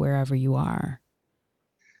for me wherever you are.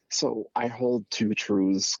 So I hold two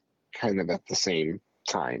truths kind of at the same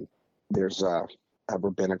time. There's a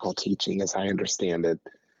rabbinical teaching, as I understand it,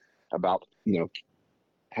 about,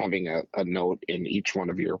 having a note in each one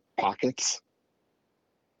of your pockets.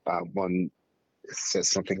 One says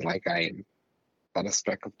something like, I am but a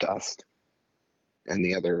speck of dust. And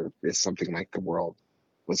the other is something like, the world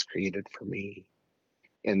was created for me.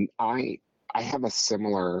 And I have a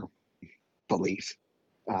similar belief.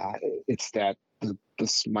 It's that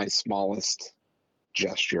my smallest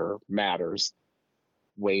gesture matters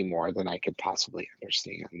way more than I could possibly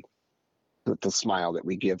understand. That the smile that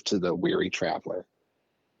we give to the weary traveler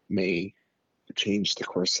may change the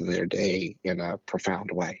course of their day in a profound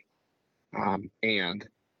way. And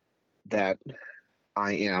that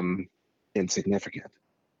I am insignificant.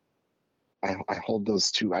 I hold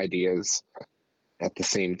those two ideas at the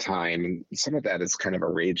same time. And some of that is kind of a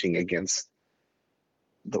raging against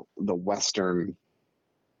the Western,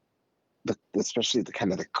 especially the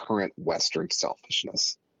kind of the current Western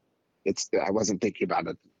selfishness. I wasn't thinking about it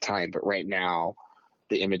at the time, but right now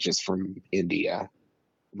the images from India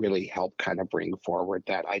really help kind of bring forward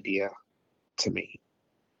that idea to me.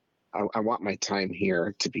 I want my time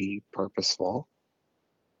here to be purposeful.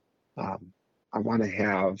 I want to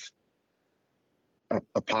have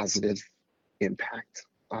a positive impact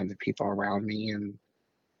on the people around me and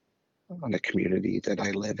on the community that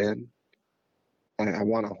I live in. I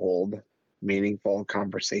want to hold meaningful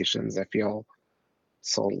conversations. I feel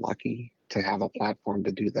so lucky to have a platform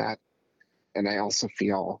to do that. And I also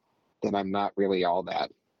feel that I'm not really all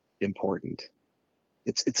that important.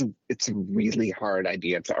 It's a really hard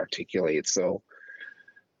idea to articulate. So,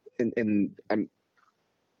 and I'm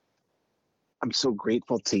so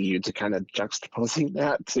grateful to you to kind of juxtaposing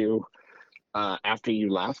that to after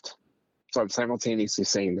you left. So I'm simultaneously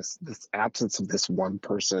saying this absence of this one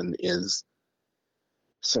person is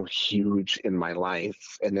so huge in my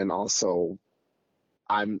life, and then also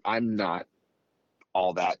I'm not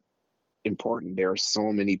all that important. There are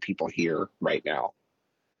so many people here right now.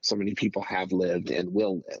 So many people have lived and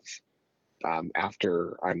will live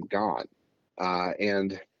after I'm gone,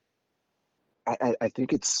 and I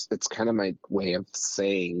think it's kind of my way of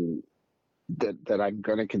saying that I'm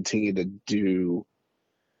going to continue to do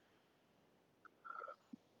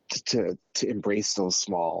to embrace those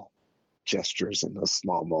small gestures and those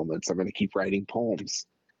small moments. I'm going to keep writing poems,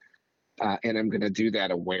 and I'm going to do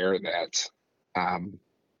that aware that,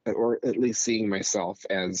 or at least seeing myself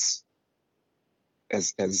as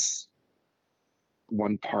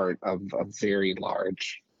one part of a very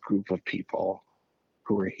large group of people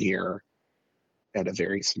who are here at a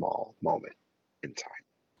very small moment in time.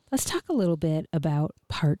 Let's talk a little bit about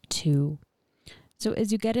part 2. So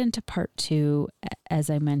as you get into part 2, as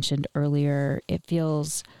I mentioned earlier, it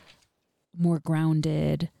feels more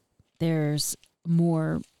grounded. There's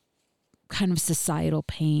more kind of societal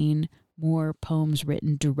pain, more poems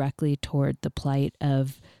written directly toward the plight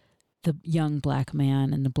of the young Black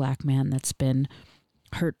man and the Black man that's been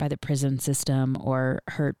hurt by the prison system or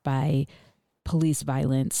hurt by police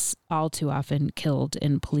violence, all too often killed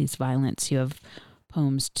in police violence. You have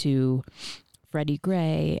poems to Freddie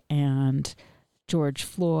Gray and George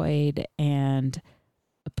Floyd and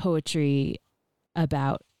poetry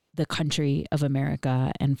about the country of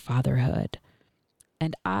America and fatherhood.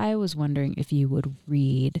 And I was wondering if you would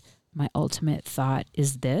read My Ultimate Thought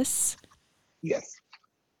Is This. Yes.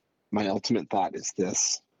 My ultimate thought is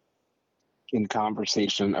this. In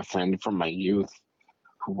conversation, a friend from my youth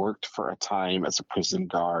who worked for a time as a prison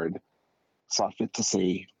guard saw fit to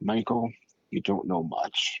say, Michael, you don't know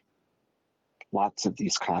much. Lots of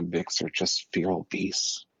these convicts are just feral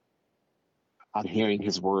beasts. On hearing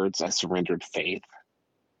his words, I surrendered faith.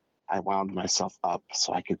 I wound myself up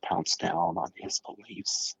so I could pounce down on his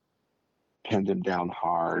beliefs. pinned him down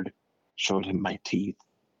hard, showed him my teeth,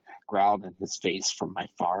 growled in his face from my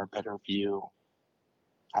far better view.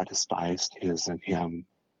 I despised his and him.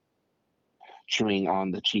 Chewing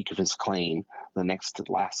on the cheek of his claim, the next to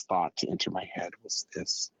last thought to enter my head was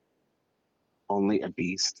this: only a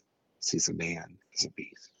beast sees a man as a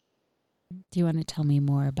beast. Do you want to tell me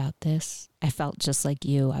more about this? I felt just like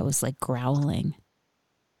you. I was like growling.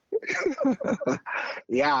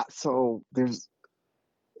 Yeah, so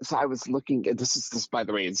I was looking at this, by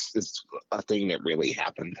the way, is a thing that really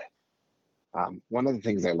happened. One of the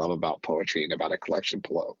things I love about poetry and about a collection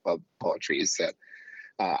of poetry is that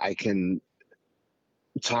I can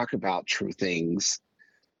talk about true things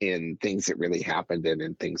in things that really happened and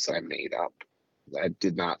in things that I made up. I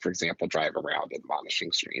did not, for example, drive around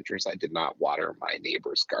admonishing strangers. I did not water my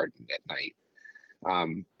neighbor's garden at night.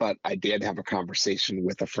 But I did have a conversation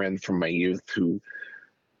with a friend from my youth who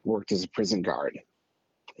worked as a prison guard,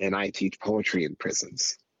 and I teach poetry in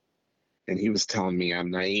prisons. And he was telling me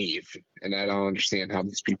I'm naive and I don't understand how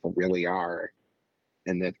these people really are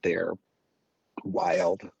and that they're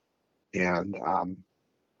wild. And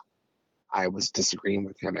I was disagreeing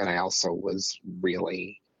with him, and I also was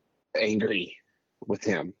really angry with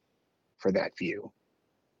him for that view.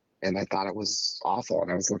 And I thought it was awful, and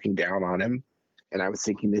I was looking down on him, and I was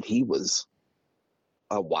thinking that he was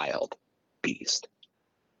a wild beast.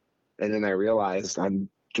 And then I realized I'm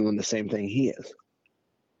doing the same thing he is.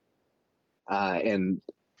 And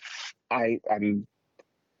I'm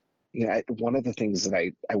one of the things that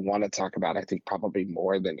I want to talk about, I think probably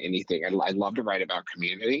more than anything, I love to write about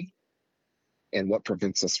community and what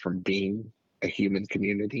prevents us from being a human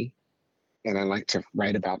community. And I like to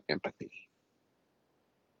write about empathy.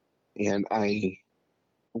 And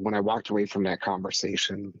when I walked away from that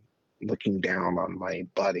conversation, looking down on my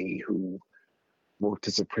buddy who worked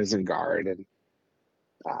as a prison guard and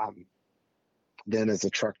then as a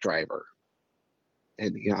truck driver,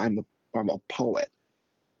 and I'm a poet.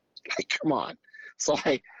 Like, come on. So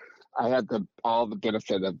I had all the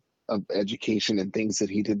benefit of education and things that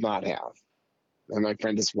he did not have. And my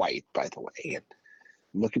friend is white, by the way, and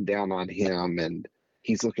looking down on him, and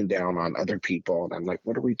he's looking down on other people. And I'm like,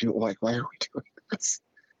 what are we doing? Like, why are we doing this?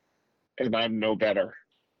 And I'm no better.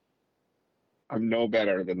 I'm no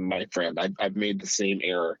better than my friend. I've made the same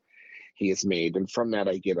error he has made. And from that,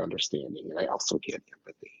 I get understanding. And I also get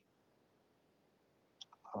empathy.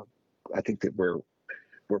 I think that we're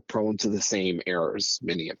prone to the same errors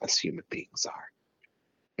many of us human beings are.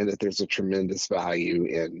 And that there's a tremendous value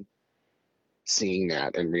in seeing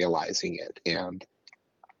that and realizing it. And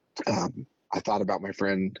I thought about my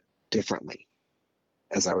friend differently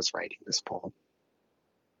as I was writing this poem.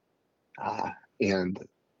 And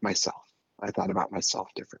myself. I thought about myself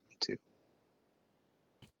differently too.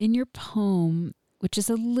 In your poem, which is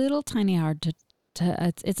a little tiny hard to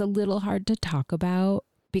it's a little hard to talk about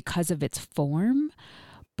because of its form,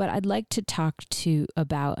 but I'd like to talk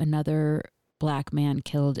about another Black man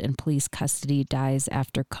killed in police custody dies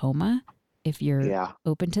after coma, if you're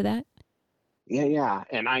open to that. Yeah.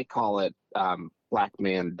 And I call it Black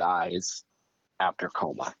man dies after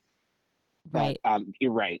coma. Right. But,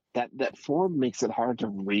 you're right. That form makes it hard to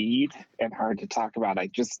read and hard to talk about. I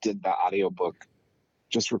just did the audiobook,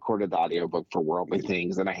 just recorded the audiobook for Worldly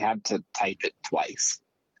Things, and I had to type it twice.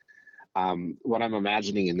 What I'm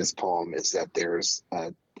imagining in this poem is that there's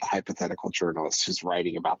a hypothetical journalist who's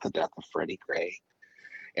writing about the death of Freddie Gray,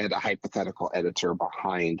 and a hypothetical editor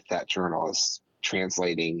behind that journalist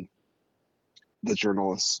translating the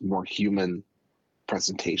journalist's more human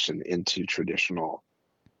presentation into traditional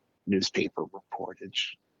newspaper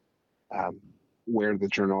reportage, where the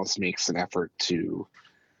journalist makes an effort to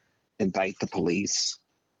indict the police,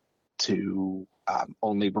 to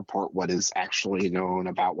only report what is actually known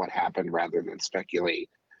about what happened rather than speculate,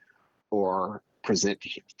 or present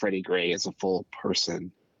Freddie Gray as a full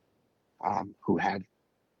person who had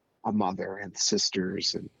a mother and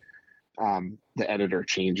sisters, and the editor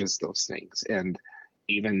changes those things, and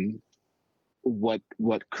even what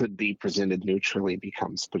could be presented neutrally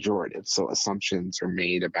becomes pejorative. So assumptions are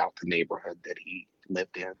made about the neighborhood that he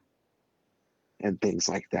lived in and things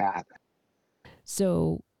like that.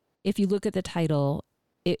 So if you look at the title,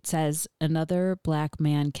 it says another Black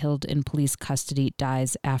man killed in police custody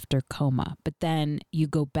dies after coma. But then you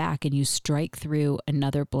go back and you strike through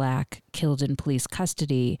another Black killed in police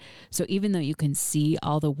custody. So even though you can see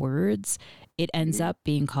all the words, it ends up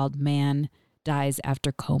being called man dies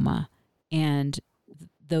after coma. And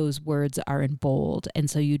those words are in bold. And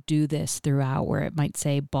so you do this throughout, where it might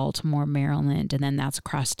say Baltimore, Maryland, and then that's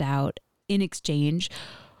crossed out in exchange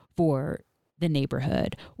for the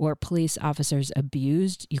neighborhood, or police officers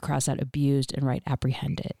abused, you cross out abused and write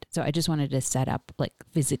apprehended. So I just wanted to set up like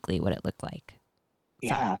physically what it looked like.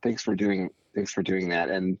 Yeah, thanks for doing that.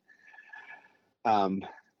 And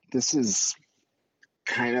this is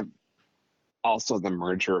kind of also the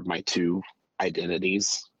merger of my two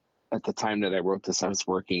identities. At the time that I wrote this, I was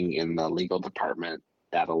working in the legal department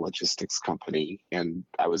at a logistics company, and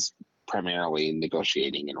I was primarily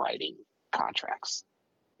negotiating and writing contracts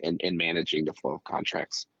and managing the flow of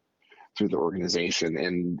contracts through the organization.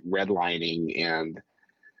 And redlining and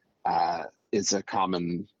is a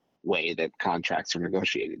common way that contracts are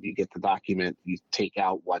negotiated. You get the document, you take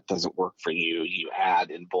out what doesn't work for you, you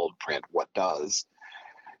add in bold print what does.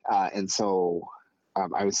 And so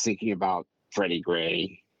I was thinking about Freddie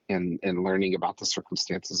Gray and learning about the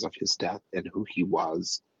circumstances of his death and who he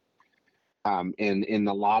was. And in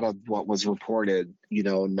a lot of what was reported,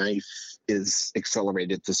 knife is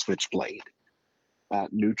accelerated to switchblade.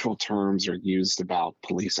 Neutral terms are used about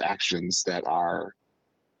police actions that are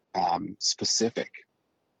specific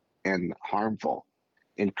and harmful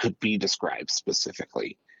and could be described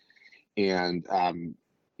specifically. And,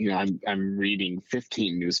 I'm reading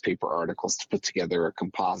 15 newspaper articles to put together a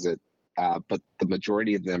composite, but the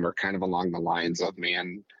majority of them are kind of along the lines of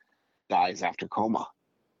man dies after coma.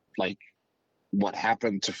 Like what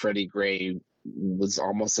happened to Freddie Gray was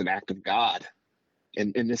almost an act of God.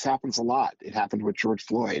 And this happens a lot. It happened with George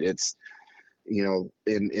Floyd. It's,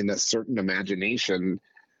 in a certain imagination,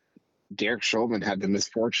 Derek Chauvin had the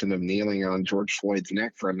misfortune of kneeling on George Floyd's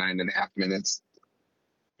neck for 9.5 minutes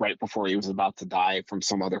right before he was about to die from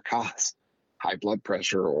some other cause, high blood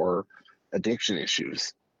pressure or addiction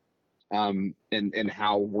issues. And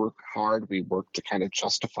how hard we work to kind of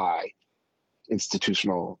justify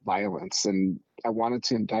institutional violence. And I wanted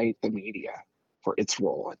to indict the media for its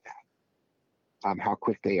role in that. How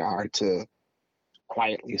quick they are to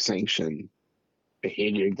quietly sanction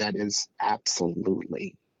behavior that is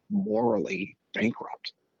absolutely morally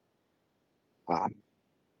bankrupt.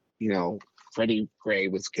 Freddie Gray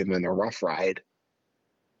was given a rough ride,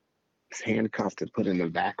 was handcuffed and put in the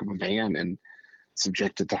back of a van and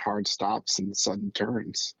subjected to hard stops and sudden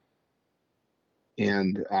turns.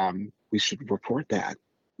 And we should report that.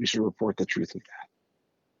 We should report the truth of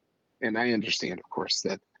that. And I understand, of course,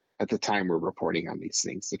 that at the time we're reporting on these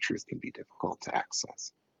things, the truth can be difficult to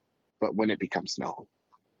access. But when it becomes known,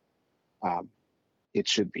 it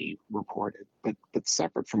should be reported. But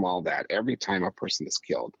separate from all that, every time a person is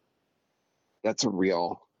killed, that's a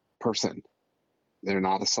real person. They're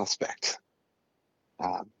not a suspect.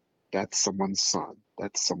 That's someone's son.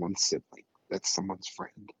 That's someone's sibling. That's someone's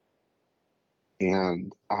friend.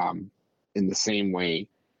 And in the same way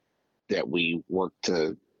that we work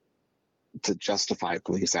to justify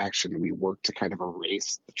police action, we work to kind of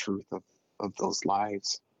erase the truth of those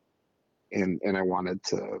lives. And I wanted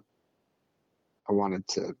to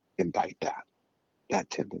indict that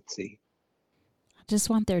tendency. I just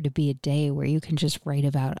want there to be a day where you can just write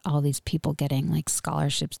about all these people getting like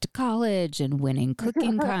scholarships to college and winning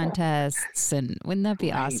cooking contests. And wouldn't that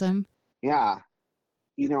be awesome? Yeah.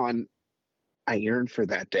 And I yearn for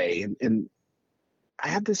that day. And I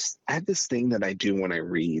have this thing that I do when I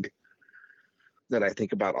read that I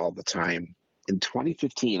think about all the time. In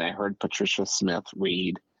 2015, I heard Patricia Smith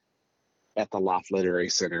read at the Loft Literary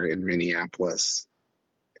Center in Minneapolis.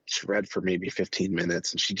 She read for maybe 15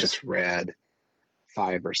 minutes, and she just read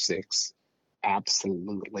 5 or 6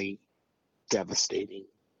 absolutely devastating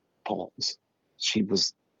poems. She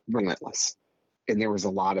was relentless. And there was a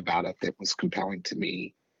lot about it that was compelling to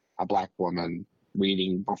me. A Black woman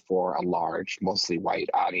reading before a large, mostly white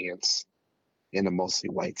audience in a mostly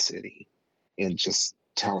white city and just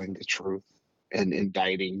telling the truth and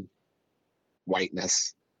indicting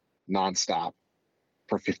whiteness nonstop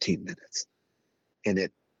for 15 minutes. And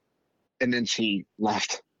then she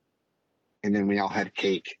left. And then we all had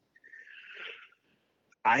cake.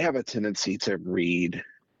 I have a tendency to read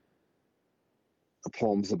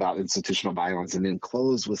poems about institutional violence and then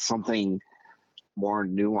close with something more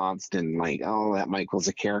nuanced and like, oh, that Michael's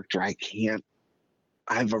a character. I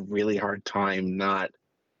have a really hard time not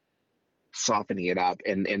softening it up.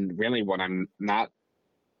 And really what I'm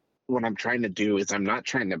trying to do is I'm not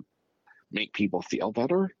trying to make people feel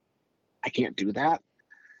better. I can't do that.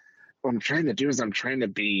 What I'm trying to do is I'm trying to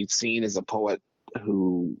be seen as a poet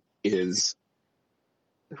who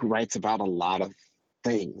writes about a lot of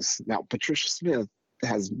things. Now, Patricia Smith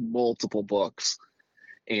has multiple books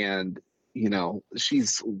and,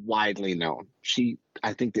 she's widely known.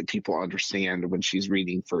 I think that people understand when she's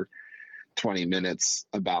reading for 20 minutes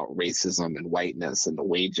about racism and whiteness and the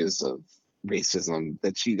wages of racism,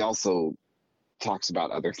 that she also talks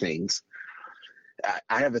about other things.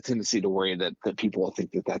 I have a tendency to worry that people will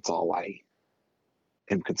think that that's all I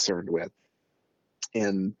am concerned with.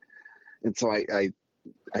 And so I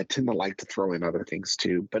tend to like to throw in other things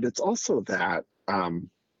too, but it's also that, in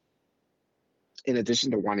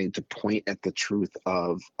addition to wanting to point at the truth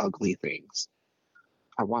of ugly things,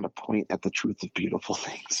 I want to point at the truth of beautiful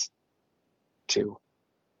things too.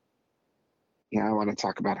 Yeah, I want to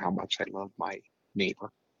talk about how much I love my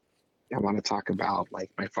neighbor. I want to talk about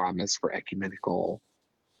like my fondness for ecumenical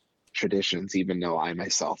traditions, even though I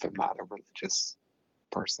myself am not a religious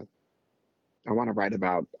person. I want to write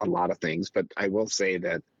about a lot of things, but I will say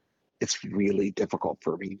that it's really difficult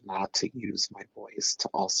for me not to use my voice to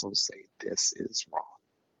also say, this is wrong.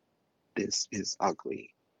 This is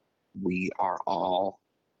ugly. We are all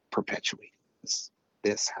perpetuating this.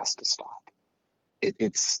 This has to stop.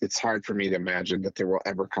 It's hard for me to imagine that there will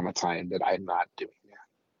ever come a time that I'm not doing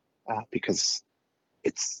that, because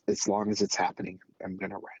it's, as long as it's happening, I'm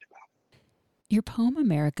going to write about it. Your poem,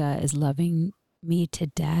 America is Loving Me to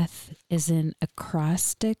Death, is an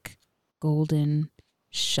acrostic golden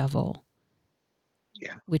shovel.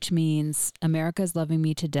 Yeah. Which means America is loving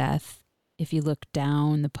me to death. If you look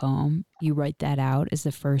down the poem, you write that out as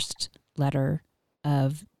the first letter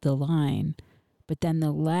of the line. But then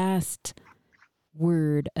the last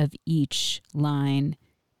word of each line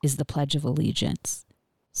is the Pledge of Allegiance.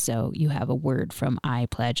 So you have a word from I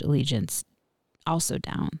Pledge Allegiance also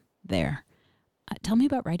down there. Tell me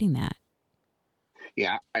about writing that.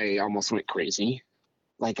 Yeah, I almost went crazy.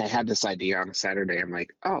 Like, I had this idea on a Saturday. I'm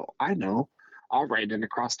like, oh, I know. I'll write an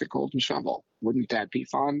acrostic golden shovel. Wouldn't that be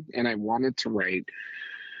fun? And I wanted to write.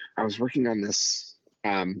 I was working on this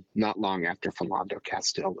not long after Philando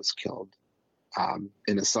Castile was killed,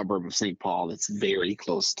 in a suburb of St. Paul that's very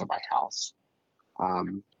close to my house,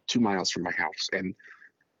 2 miles from my house, and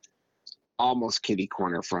almost kitty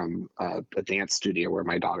corner from a dance studio where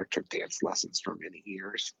my daughter took dance lessons for many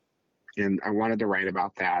years. And I wanted to write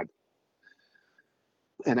about that.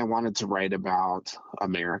 And I wanted to write about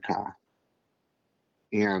America.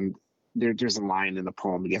 And there's a line in the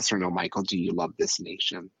poem, yes or no, Michael, do you love this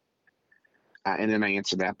nation? And then I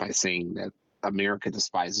answer that by saying that America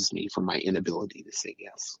despises me for my inability to say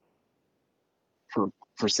yes,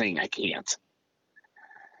 for saying I can't.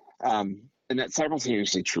 And that's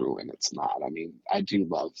simultaneously true, and it's not. I mean, I do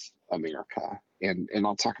love America, and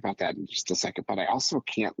I'll talk about that in just a second, but I also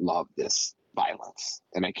can't love this violence,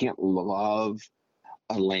 and I can't love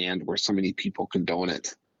a land where so many people condone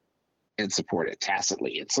it and support it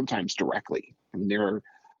tacitly and sometimes directly. I mean, there are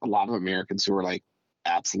a lot of Americans who are like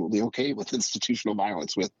absolutely okay with institutional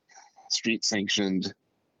violence, with street sanctioned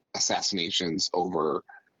assassinations over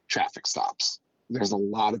traffic stops. There's a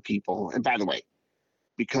lot of people, and by the way,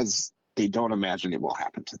 because they don't imagine it will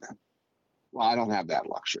happen to them. Well, I don't have that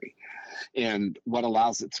luxury. And what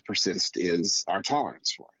allows it to persist is our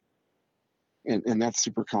tolerance for it. And that's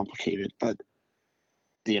super complicated. But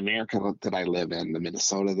the America that I live in, the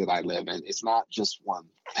Minnesota that I live in, is not just one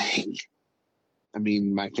thing. I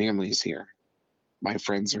mean, my family's here. My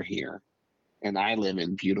friends are here. And I live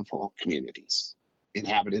in beautiful communities,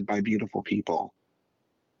 inhabited by beautiful people.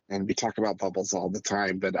 And we talk about bubbles all the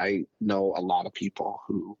time, but I know a lot of people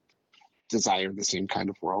who desire the same kind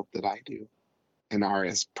of world that I do and are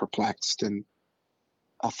as perplexed and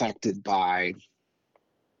affected by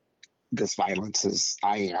this violence as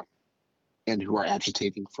I am, and who are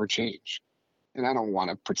agitating for change. And I don't want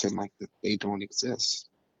to pretend like that they don't exist,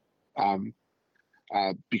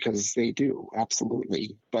 because they do,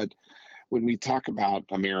 absolutely. But when we talk about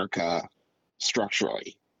America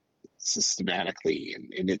structurally, systematically,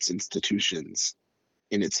 in its institutions,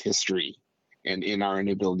 in its history, and in our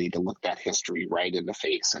inability to look that history right in the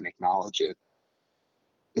face and acknowledge it,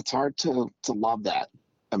 it's hard to love that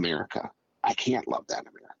America. I can't love that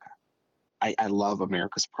America. I love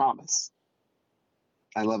America's promise.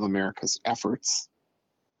 I love America's efforts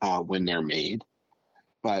when they're made,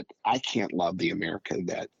 but I can't love the America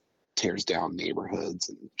that tears down neighborhoods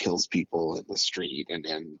and kills people in the street and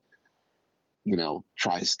then,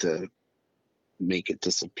 tries to make it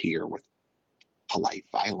disappear with polite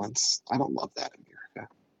violence. I don't love that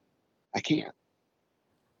America. I can't.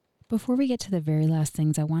 Before we get to the very last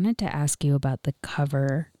things, I wanted to ask you about the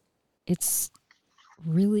cover. It's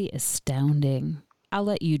really astounding. I'll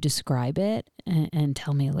let you describe it and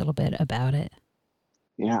tell me a little bit about it.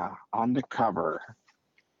 Yeah, on the cover,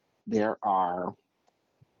 there are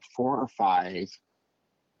 4 or 5,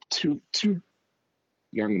 two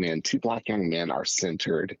young men, 2 Black young men are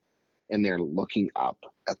centered, and they're looking up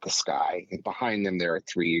at the sky. And behind them, there are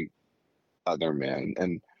 3 other men.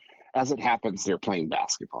 And as it happens, they're playing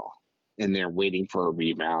basketball. and they're waiting for a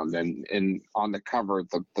rebound. And on the cover,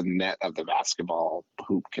 the net of the basketball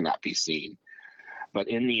hoop cannot be seen. But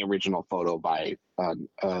in the original photo by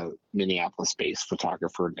a Minneapolis-based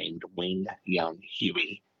photographer named Wing Young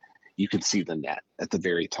Huey, you can see the net at the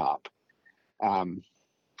very top.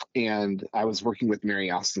 And I was working with Mary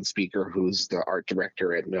Austin Speaker, who's the art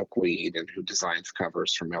director at Milkweed and who designs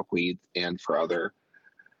covers for Milkweed and for other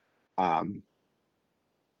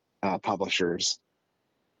publishers.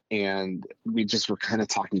 And we just were kind of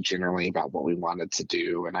talking generally about what we wanted to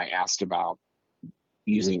do. And I asked about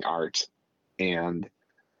using art. And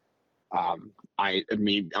I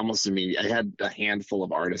had a handful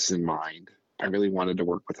of artists in mind. I really wanted to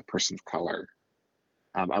work with a person of color.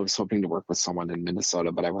 I was hoping to work with someone in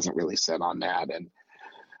Minnesota, but I wasn't really set on that. And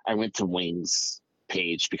I went to Wing's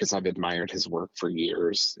page because I've admired his work for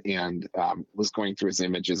years and was going through his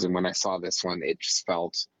images. And when I saw this one, it just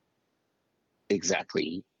felt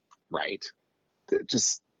exactly right.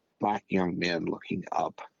 Just Black young men looking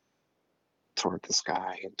up toward the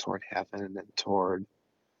sky and toward heaven and toward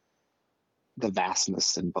the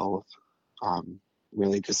vastness in both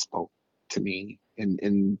really just spoke to me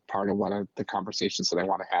in part of the conversations that I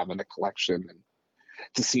want to have in a collection, and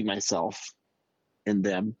to see myself in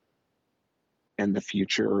them and the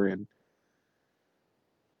future and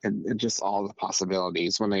just all the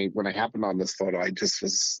possibilities. When I happened on this photo, I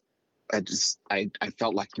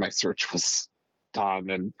felt like my search was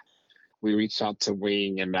done, and we reached out to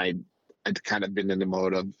Wing, and I'd kind of been in the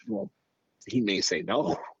mode of, well, he may say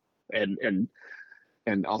no,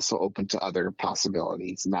 and also open to other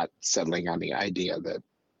possibilities, not settling on the idea that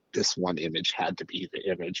this one image had to be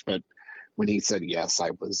the image. But when he said yes, I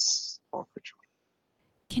was overjoyed.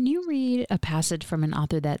 Can you read a passage from an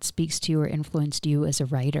author that speaks to you or influenced you as a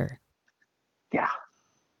writer? Yeah.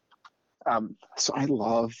 So I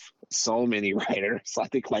love so many writers. I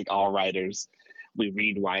think like all writers, we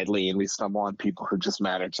read widely and we stumble on people who just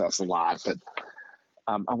matter to us a lot. But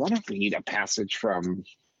I want to read a passage from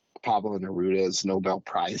Pablo Neruda's Nobel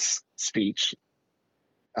Prize speech,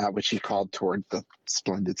 which he called Toward the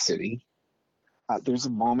Splendid City. There's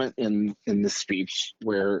a moment in this speech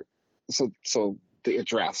where, so the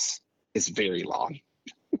address is very long.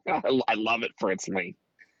 I love it for its length.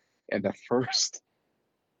 And the first,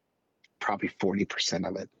 probably 40%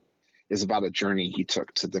 of it, is about a journey he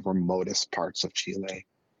took to the remotest parts of Chile,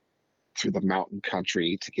 through the mountain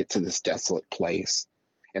country to get to this desolate place,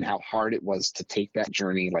 and how hard it was to take that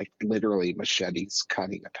journey, like literally machetes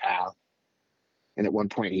cutting a path. And at one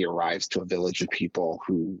point he arrives to a village of people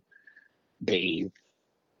who bathe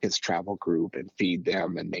his travel group and feed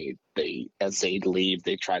them. And they as they leave,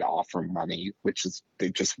 they try to offer money, they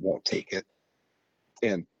just won't take it.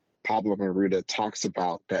 And Pablo Neruda talks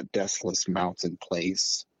about that desolate mountain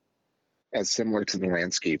place as similar to the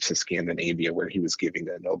landscapes of Scandinavia where he was giving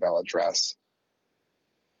the Nobel address.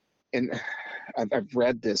 And I've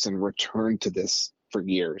read this and returned to this for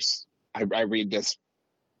years. I read this,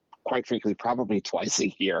 quite frankly, probably twice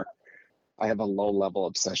a year. I have a low-level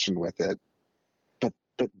obsession with it.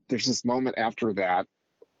 But there's this moment after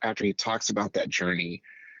he talks about that journey,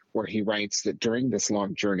 where he writes that during this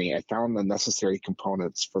long journey, I found the necessary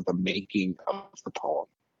components for the making of the poem.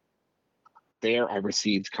 There I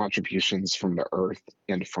received contributions from the earth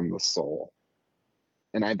and from the soul.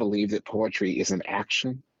 And I believe that poetry is an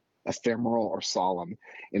action, ephemeral or solemn,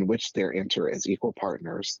 in which there enter as equal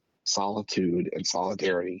partners solitude and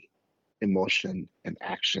solidarity, emotion and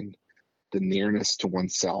action, the nearness to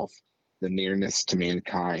oneself, the nearness to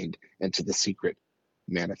mankind, and to the secret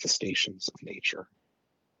manifestations of nature.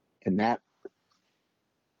 And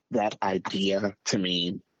that idea, to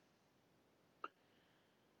me,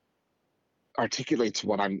 articulates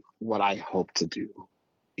what I hope to do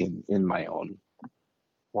in my own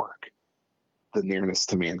work. The nearness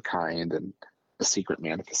to mankind and the secret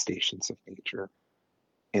manifestations of nature,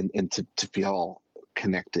 and to feel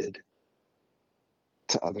connected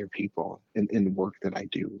to other people in work that I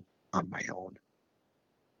do on my own.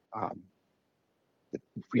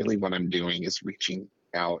 Really what I'm doing is reaching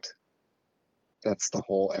out. That's the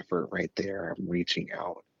whole effort right there. I'm reaching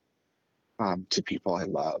out to people I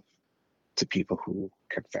love, to people who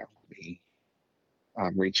confound me.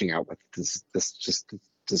 Reaching out with this just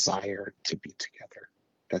desire to be together.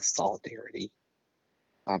 That's solidarity.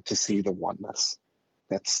 To see the oneness.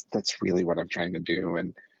 That's really what I'm trying to do.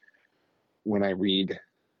 And when I read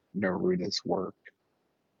Neruda's work,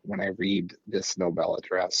 when I read this Nobel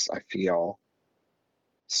address, I feel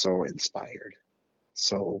so inspired,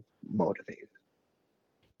 so motivated.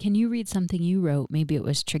 Can you read something you wrote? Maybe it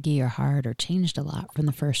was tricky or hard or changed a lot from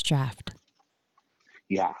the first draft.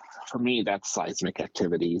 Yeah, for me, that's seismic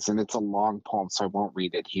activities. And it's a long poem, so I won't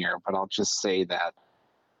read it here, but I'll just say that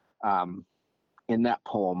um, in that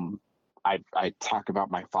poem, I talk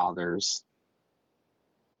about my father's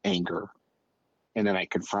anger, and then I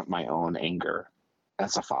confront my own anger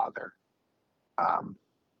as a father. Um,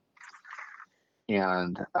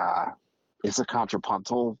 and it's a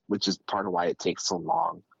contrapuntal, which is part of why it takes so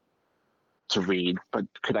long to read. But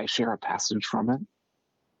could I share a passage from it?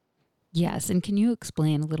 Yes. And can you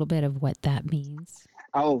explain a little bit of what that means?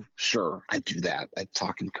 Oh, sure. I do that. I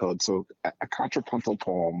talk in code. So a contrapuntal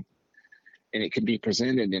poem, and it can be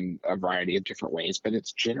presented in a variety of different ways, but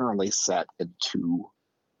it's generally set in two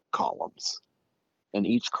columns. And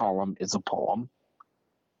each column is a poem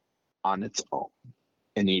on its own.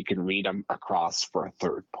 And you can read them across for a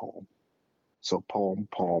third poem. So poem,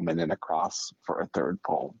 poem, and then across for a third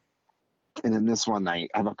poem. And in this one, I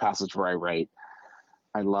have a passage where I write,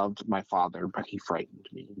 I loved my father, but he frightened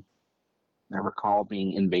me. I recall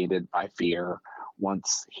being invaded by fear.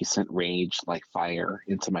 Once he sent rage like fire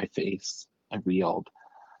into my face. I reeled,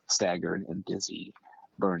 staggered and dizzy,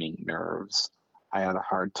 burning nerves. I had a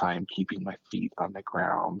hard time keeping my feet on the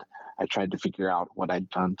ground. I tried to figure out what I'd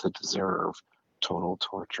done to deserve total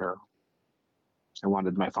torture. I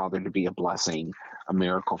wanted my father to be a blessing, a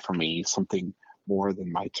miracle for me, something more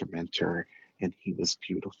than my tormentor, and he was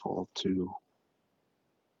beautiful too.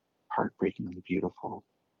 Heartbreakingly beautiful.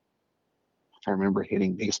 I remember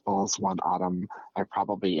hitting baseballs one autumn. I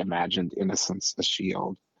probably imagined innocence a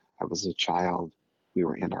shield. I was a child. We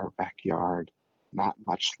were in our backyard. Not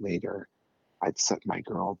much later, I'd set my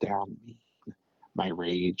girl down mean. My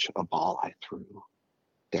rage, a ball I threw.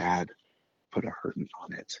 Dad put a hurtin'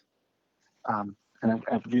 on it. And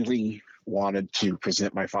I've really wanted to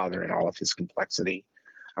present my father in all of his complexity.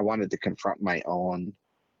 I wanted to confront my own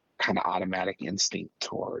kind of automatic instinct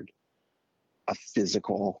toward a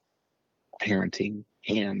physical parenting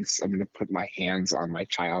hands. I'm going to put my hands on my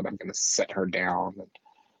child. I'm going to set her down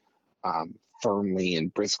firmly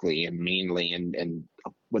and briskly and meanly, and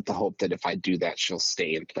with the hope that if I do that, she'll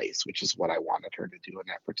stay in place, which is what I wanted her to do in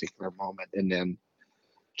that particular moment. And then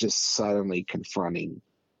just suddenly confronting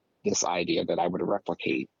this idea that I would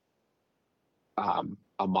replicate a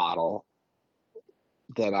model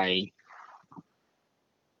that I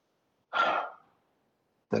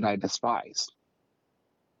despise.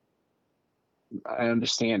 I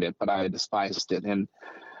understand it, but I despised it. And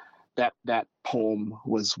that poem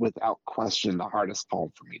was without question the hardest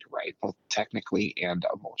poem for me to write, both technically and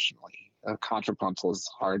emotionally. Contrapuntal is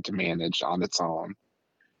hard to manage on its own.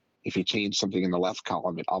 If you change something in the left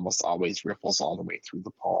column, it almost always ripples all the way through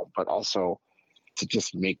the poem, but also to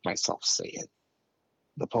just make myself say it.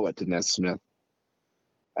 The poet Dinesh Smith,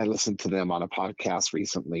 I listened to them on a podcast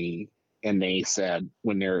recently, and they said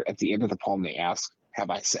when they're at the end of the poem, they ask,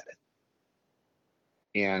 have I said it?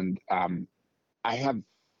 And I have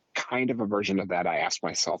kind of a version of that. I ask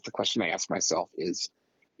myself, the question I ask myself is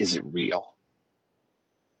it real?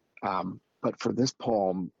 But for this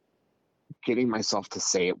poem, getting myself to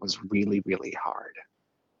say it was really, really hard.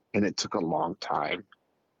 And it took a long time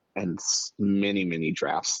and many, many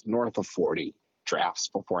drafts, north of 40 drafts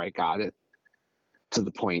before I got it to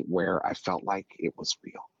the point where I felt like it was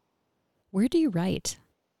real. Where do you write?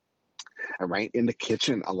 I write in the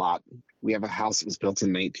kitchen a lot. We have a house that was built in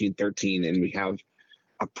 1913, and we have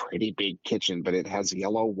a pretty big kitchen, but it has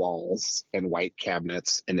yellow walls and white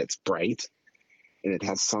cabinets, and it's bright, and it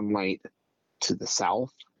has sunlight to the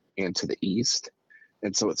south and to the east.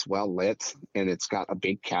 And so it's well lit, and it's got a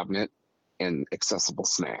big cabinet and accessible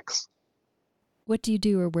snacks. What do you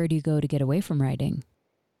do, or where do you go to get away from writing?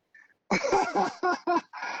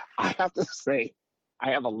 I have to say,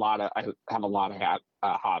 I have a lot of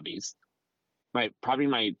hobbies.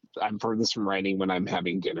 I'm furthest from writing when I'm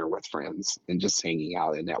having dinner with friends and just hanging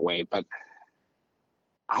out in that way. But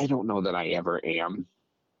I don't know that I ever am.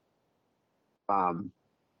 I'm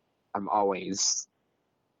always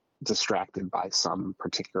distracted by some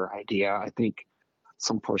particular idea. I think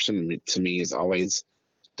some portion to me is always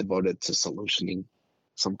devoted to solutioning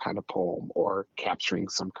some kind of poem or capturing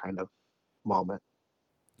some kind of moment.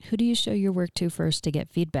 Who do you show your work to first to get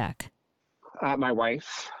feedback? My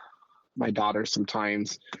wife, my daughter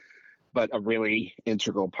sometimes, but a really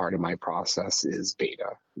integral part of my process is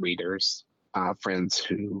beta readers, friends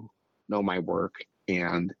who know my work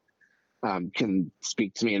and can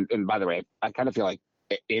speak to me. And by the way, I kind of feel like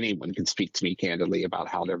anyone can speak to me candidly about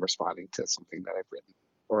how they're responding to something that I've written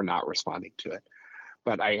or not responding to it.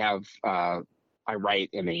 But I write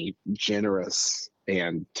in a generous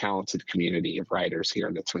and talented community of writers here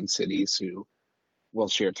in the Twin Cities who will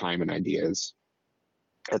share time and ideas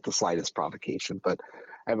at the slightest provocation. But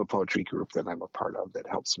I have a poetry group that I'm a part of that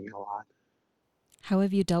helps me a lot. How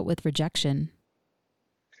have you dealt with rejection?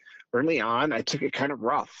 Early on, I took it kind of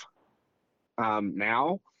rough.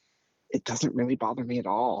 Now, it doesn't really bother me at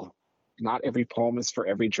all. Not every poem is for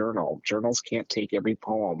every journal. Journals can't take every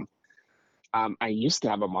poem. I used to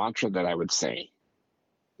have a mantra that I would say.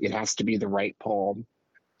 It has to be the right poem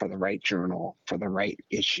for the right journal, for the right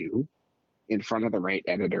issue, in front of the right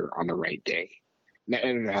editor on the right day. And the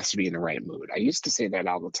editor has to be in the right mood. I used to say that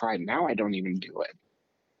all the time. Now I don't even do it.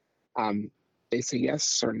 They say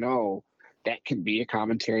yes or no. That can be a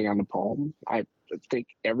commentary on the poem. I think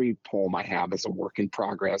every poem I have is a work in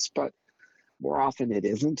progress, but more often it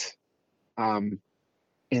isn't. And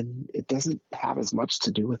it doesn't have as much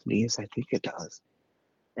to do with me as I think it does.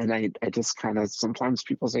 And I just kind of, sometimes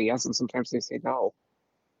people say yes and sometimes they say no.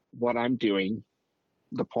 What I'm doing,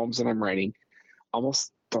 the poems that I'm writing,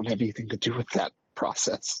 almost don't have anything to do with that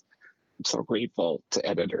process. I'm so grateful to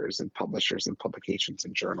editors and publishers and publications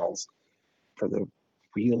and journals for the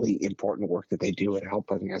really important work that they do in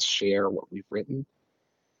helping us share what we've written.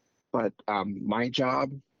 But my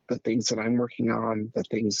job, the things that I'm working on, the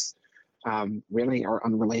things really are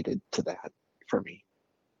unrelated to that for me.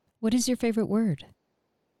 What is your favorite word?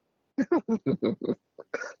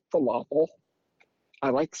 Falafel. I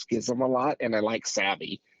like schism a lot and I like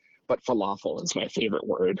savvy, but falafel is my favorite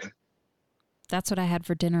word. That's what I had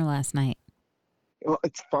for dinner last night. Well,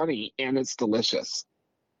 it's funny and it's delicious.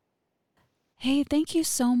 Hey, thank you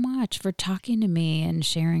so much for talking to me and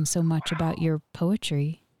sharing so much about your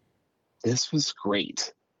poetry. This was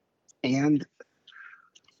great and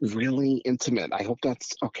really intimate. I hope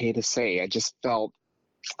that's okay to say. I just felt,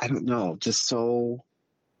 I don't know, just so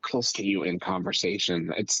close to you in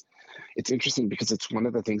conversation. It's interesting because it's one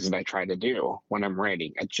of the things that I try to do when I'm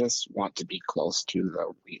writing. I just want to be close to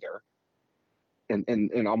the reader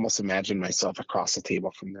and almost imagine myself across the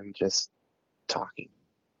table from them just talking.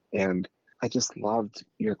 And I just loved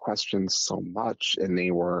your questions so much, and they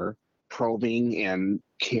were probing and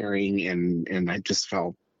caring, and I just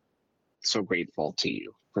felt so grateful to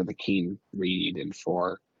you for the keen read and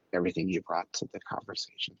for everything you brought to the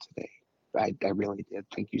conversation today. I really did.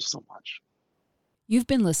 Thank you so much. You've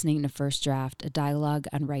been listening to First Draft, a dialogue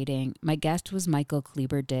on writing. My guest was Michael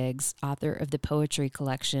Kleber Diggs, author of the poetry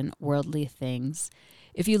collection Worldly Things.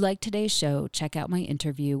 If you liked today's show, check out my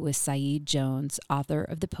interview with Saeed Jones, author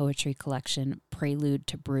of the poetry collection Prelude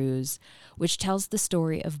to Bruise, which tells the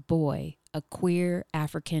story of Boy, a queer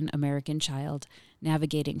African-American child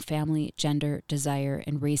navigating family, gender, desire,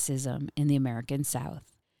 and racism in the American South.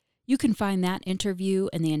 You can find that interview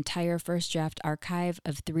and the entire First Draft archive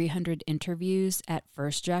of 300 interviews at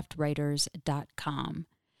firstdraftwriters.com.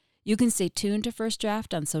 You can stay tuned to First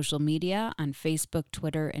Draft on social media on Facebook,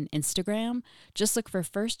 Twitter, and Instagram. Just look for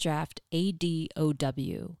First Draft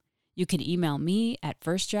ADOW. You can email me at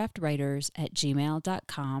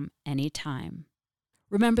firstdraftwriters@gmail.com anytime.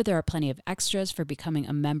 Remember, there are plenty of extras for becoming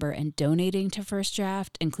a member and donating to First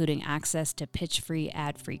Draft, including access to pitch-free,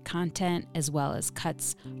 ad-free content, as well as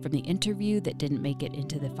cuts from the interview that didn't make it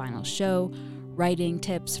into the final show, writing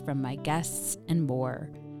tips from my guests, and more.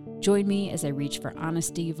 Join me as I reach for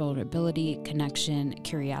honesty, vulnerability, connection,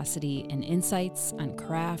 curiosity, and insights on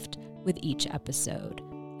craft with each episode.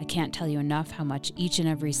 I can't tell you enough how much each and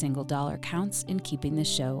every single dollar counts in keeping the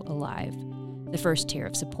show alive. The first tier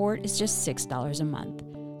of support is just $6 a month,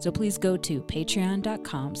 so please go to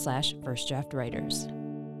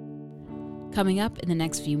patreon.com/firstdraftwriters. Coming up in the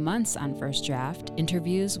next few months on First Draft,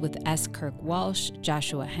 interviews with S. Kirk Walsh,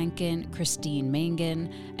 Joshua Henkin, Christine Mangan,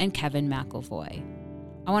 and Kevin McElvoy.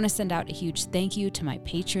 I want to send out a huge thank you to my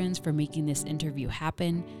patrons for making this interview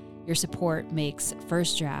happen. Your support makes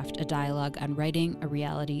First Draft, a dialogue on writing, a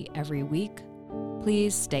reality every week.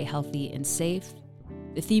 Please stay healthy and safe.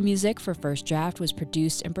 The theme music for First Draft was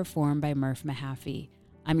produced and performed by Murph Mahaffey.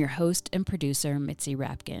 I'm your host and producer, Mitzi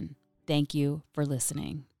Rapkin. Thank you for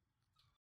listening.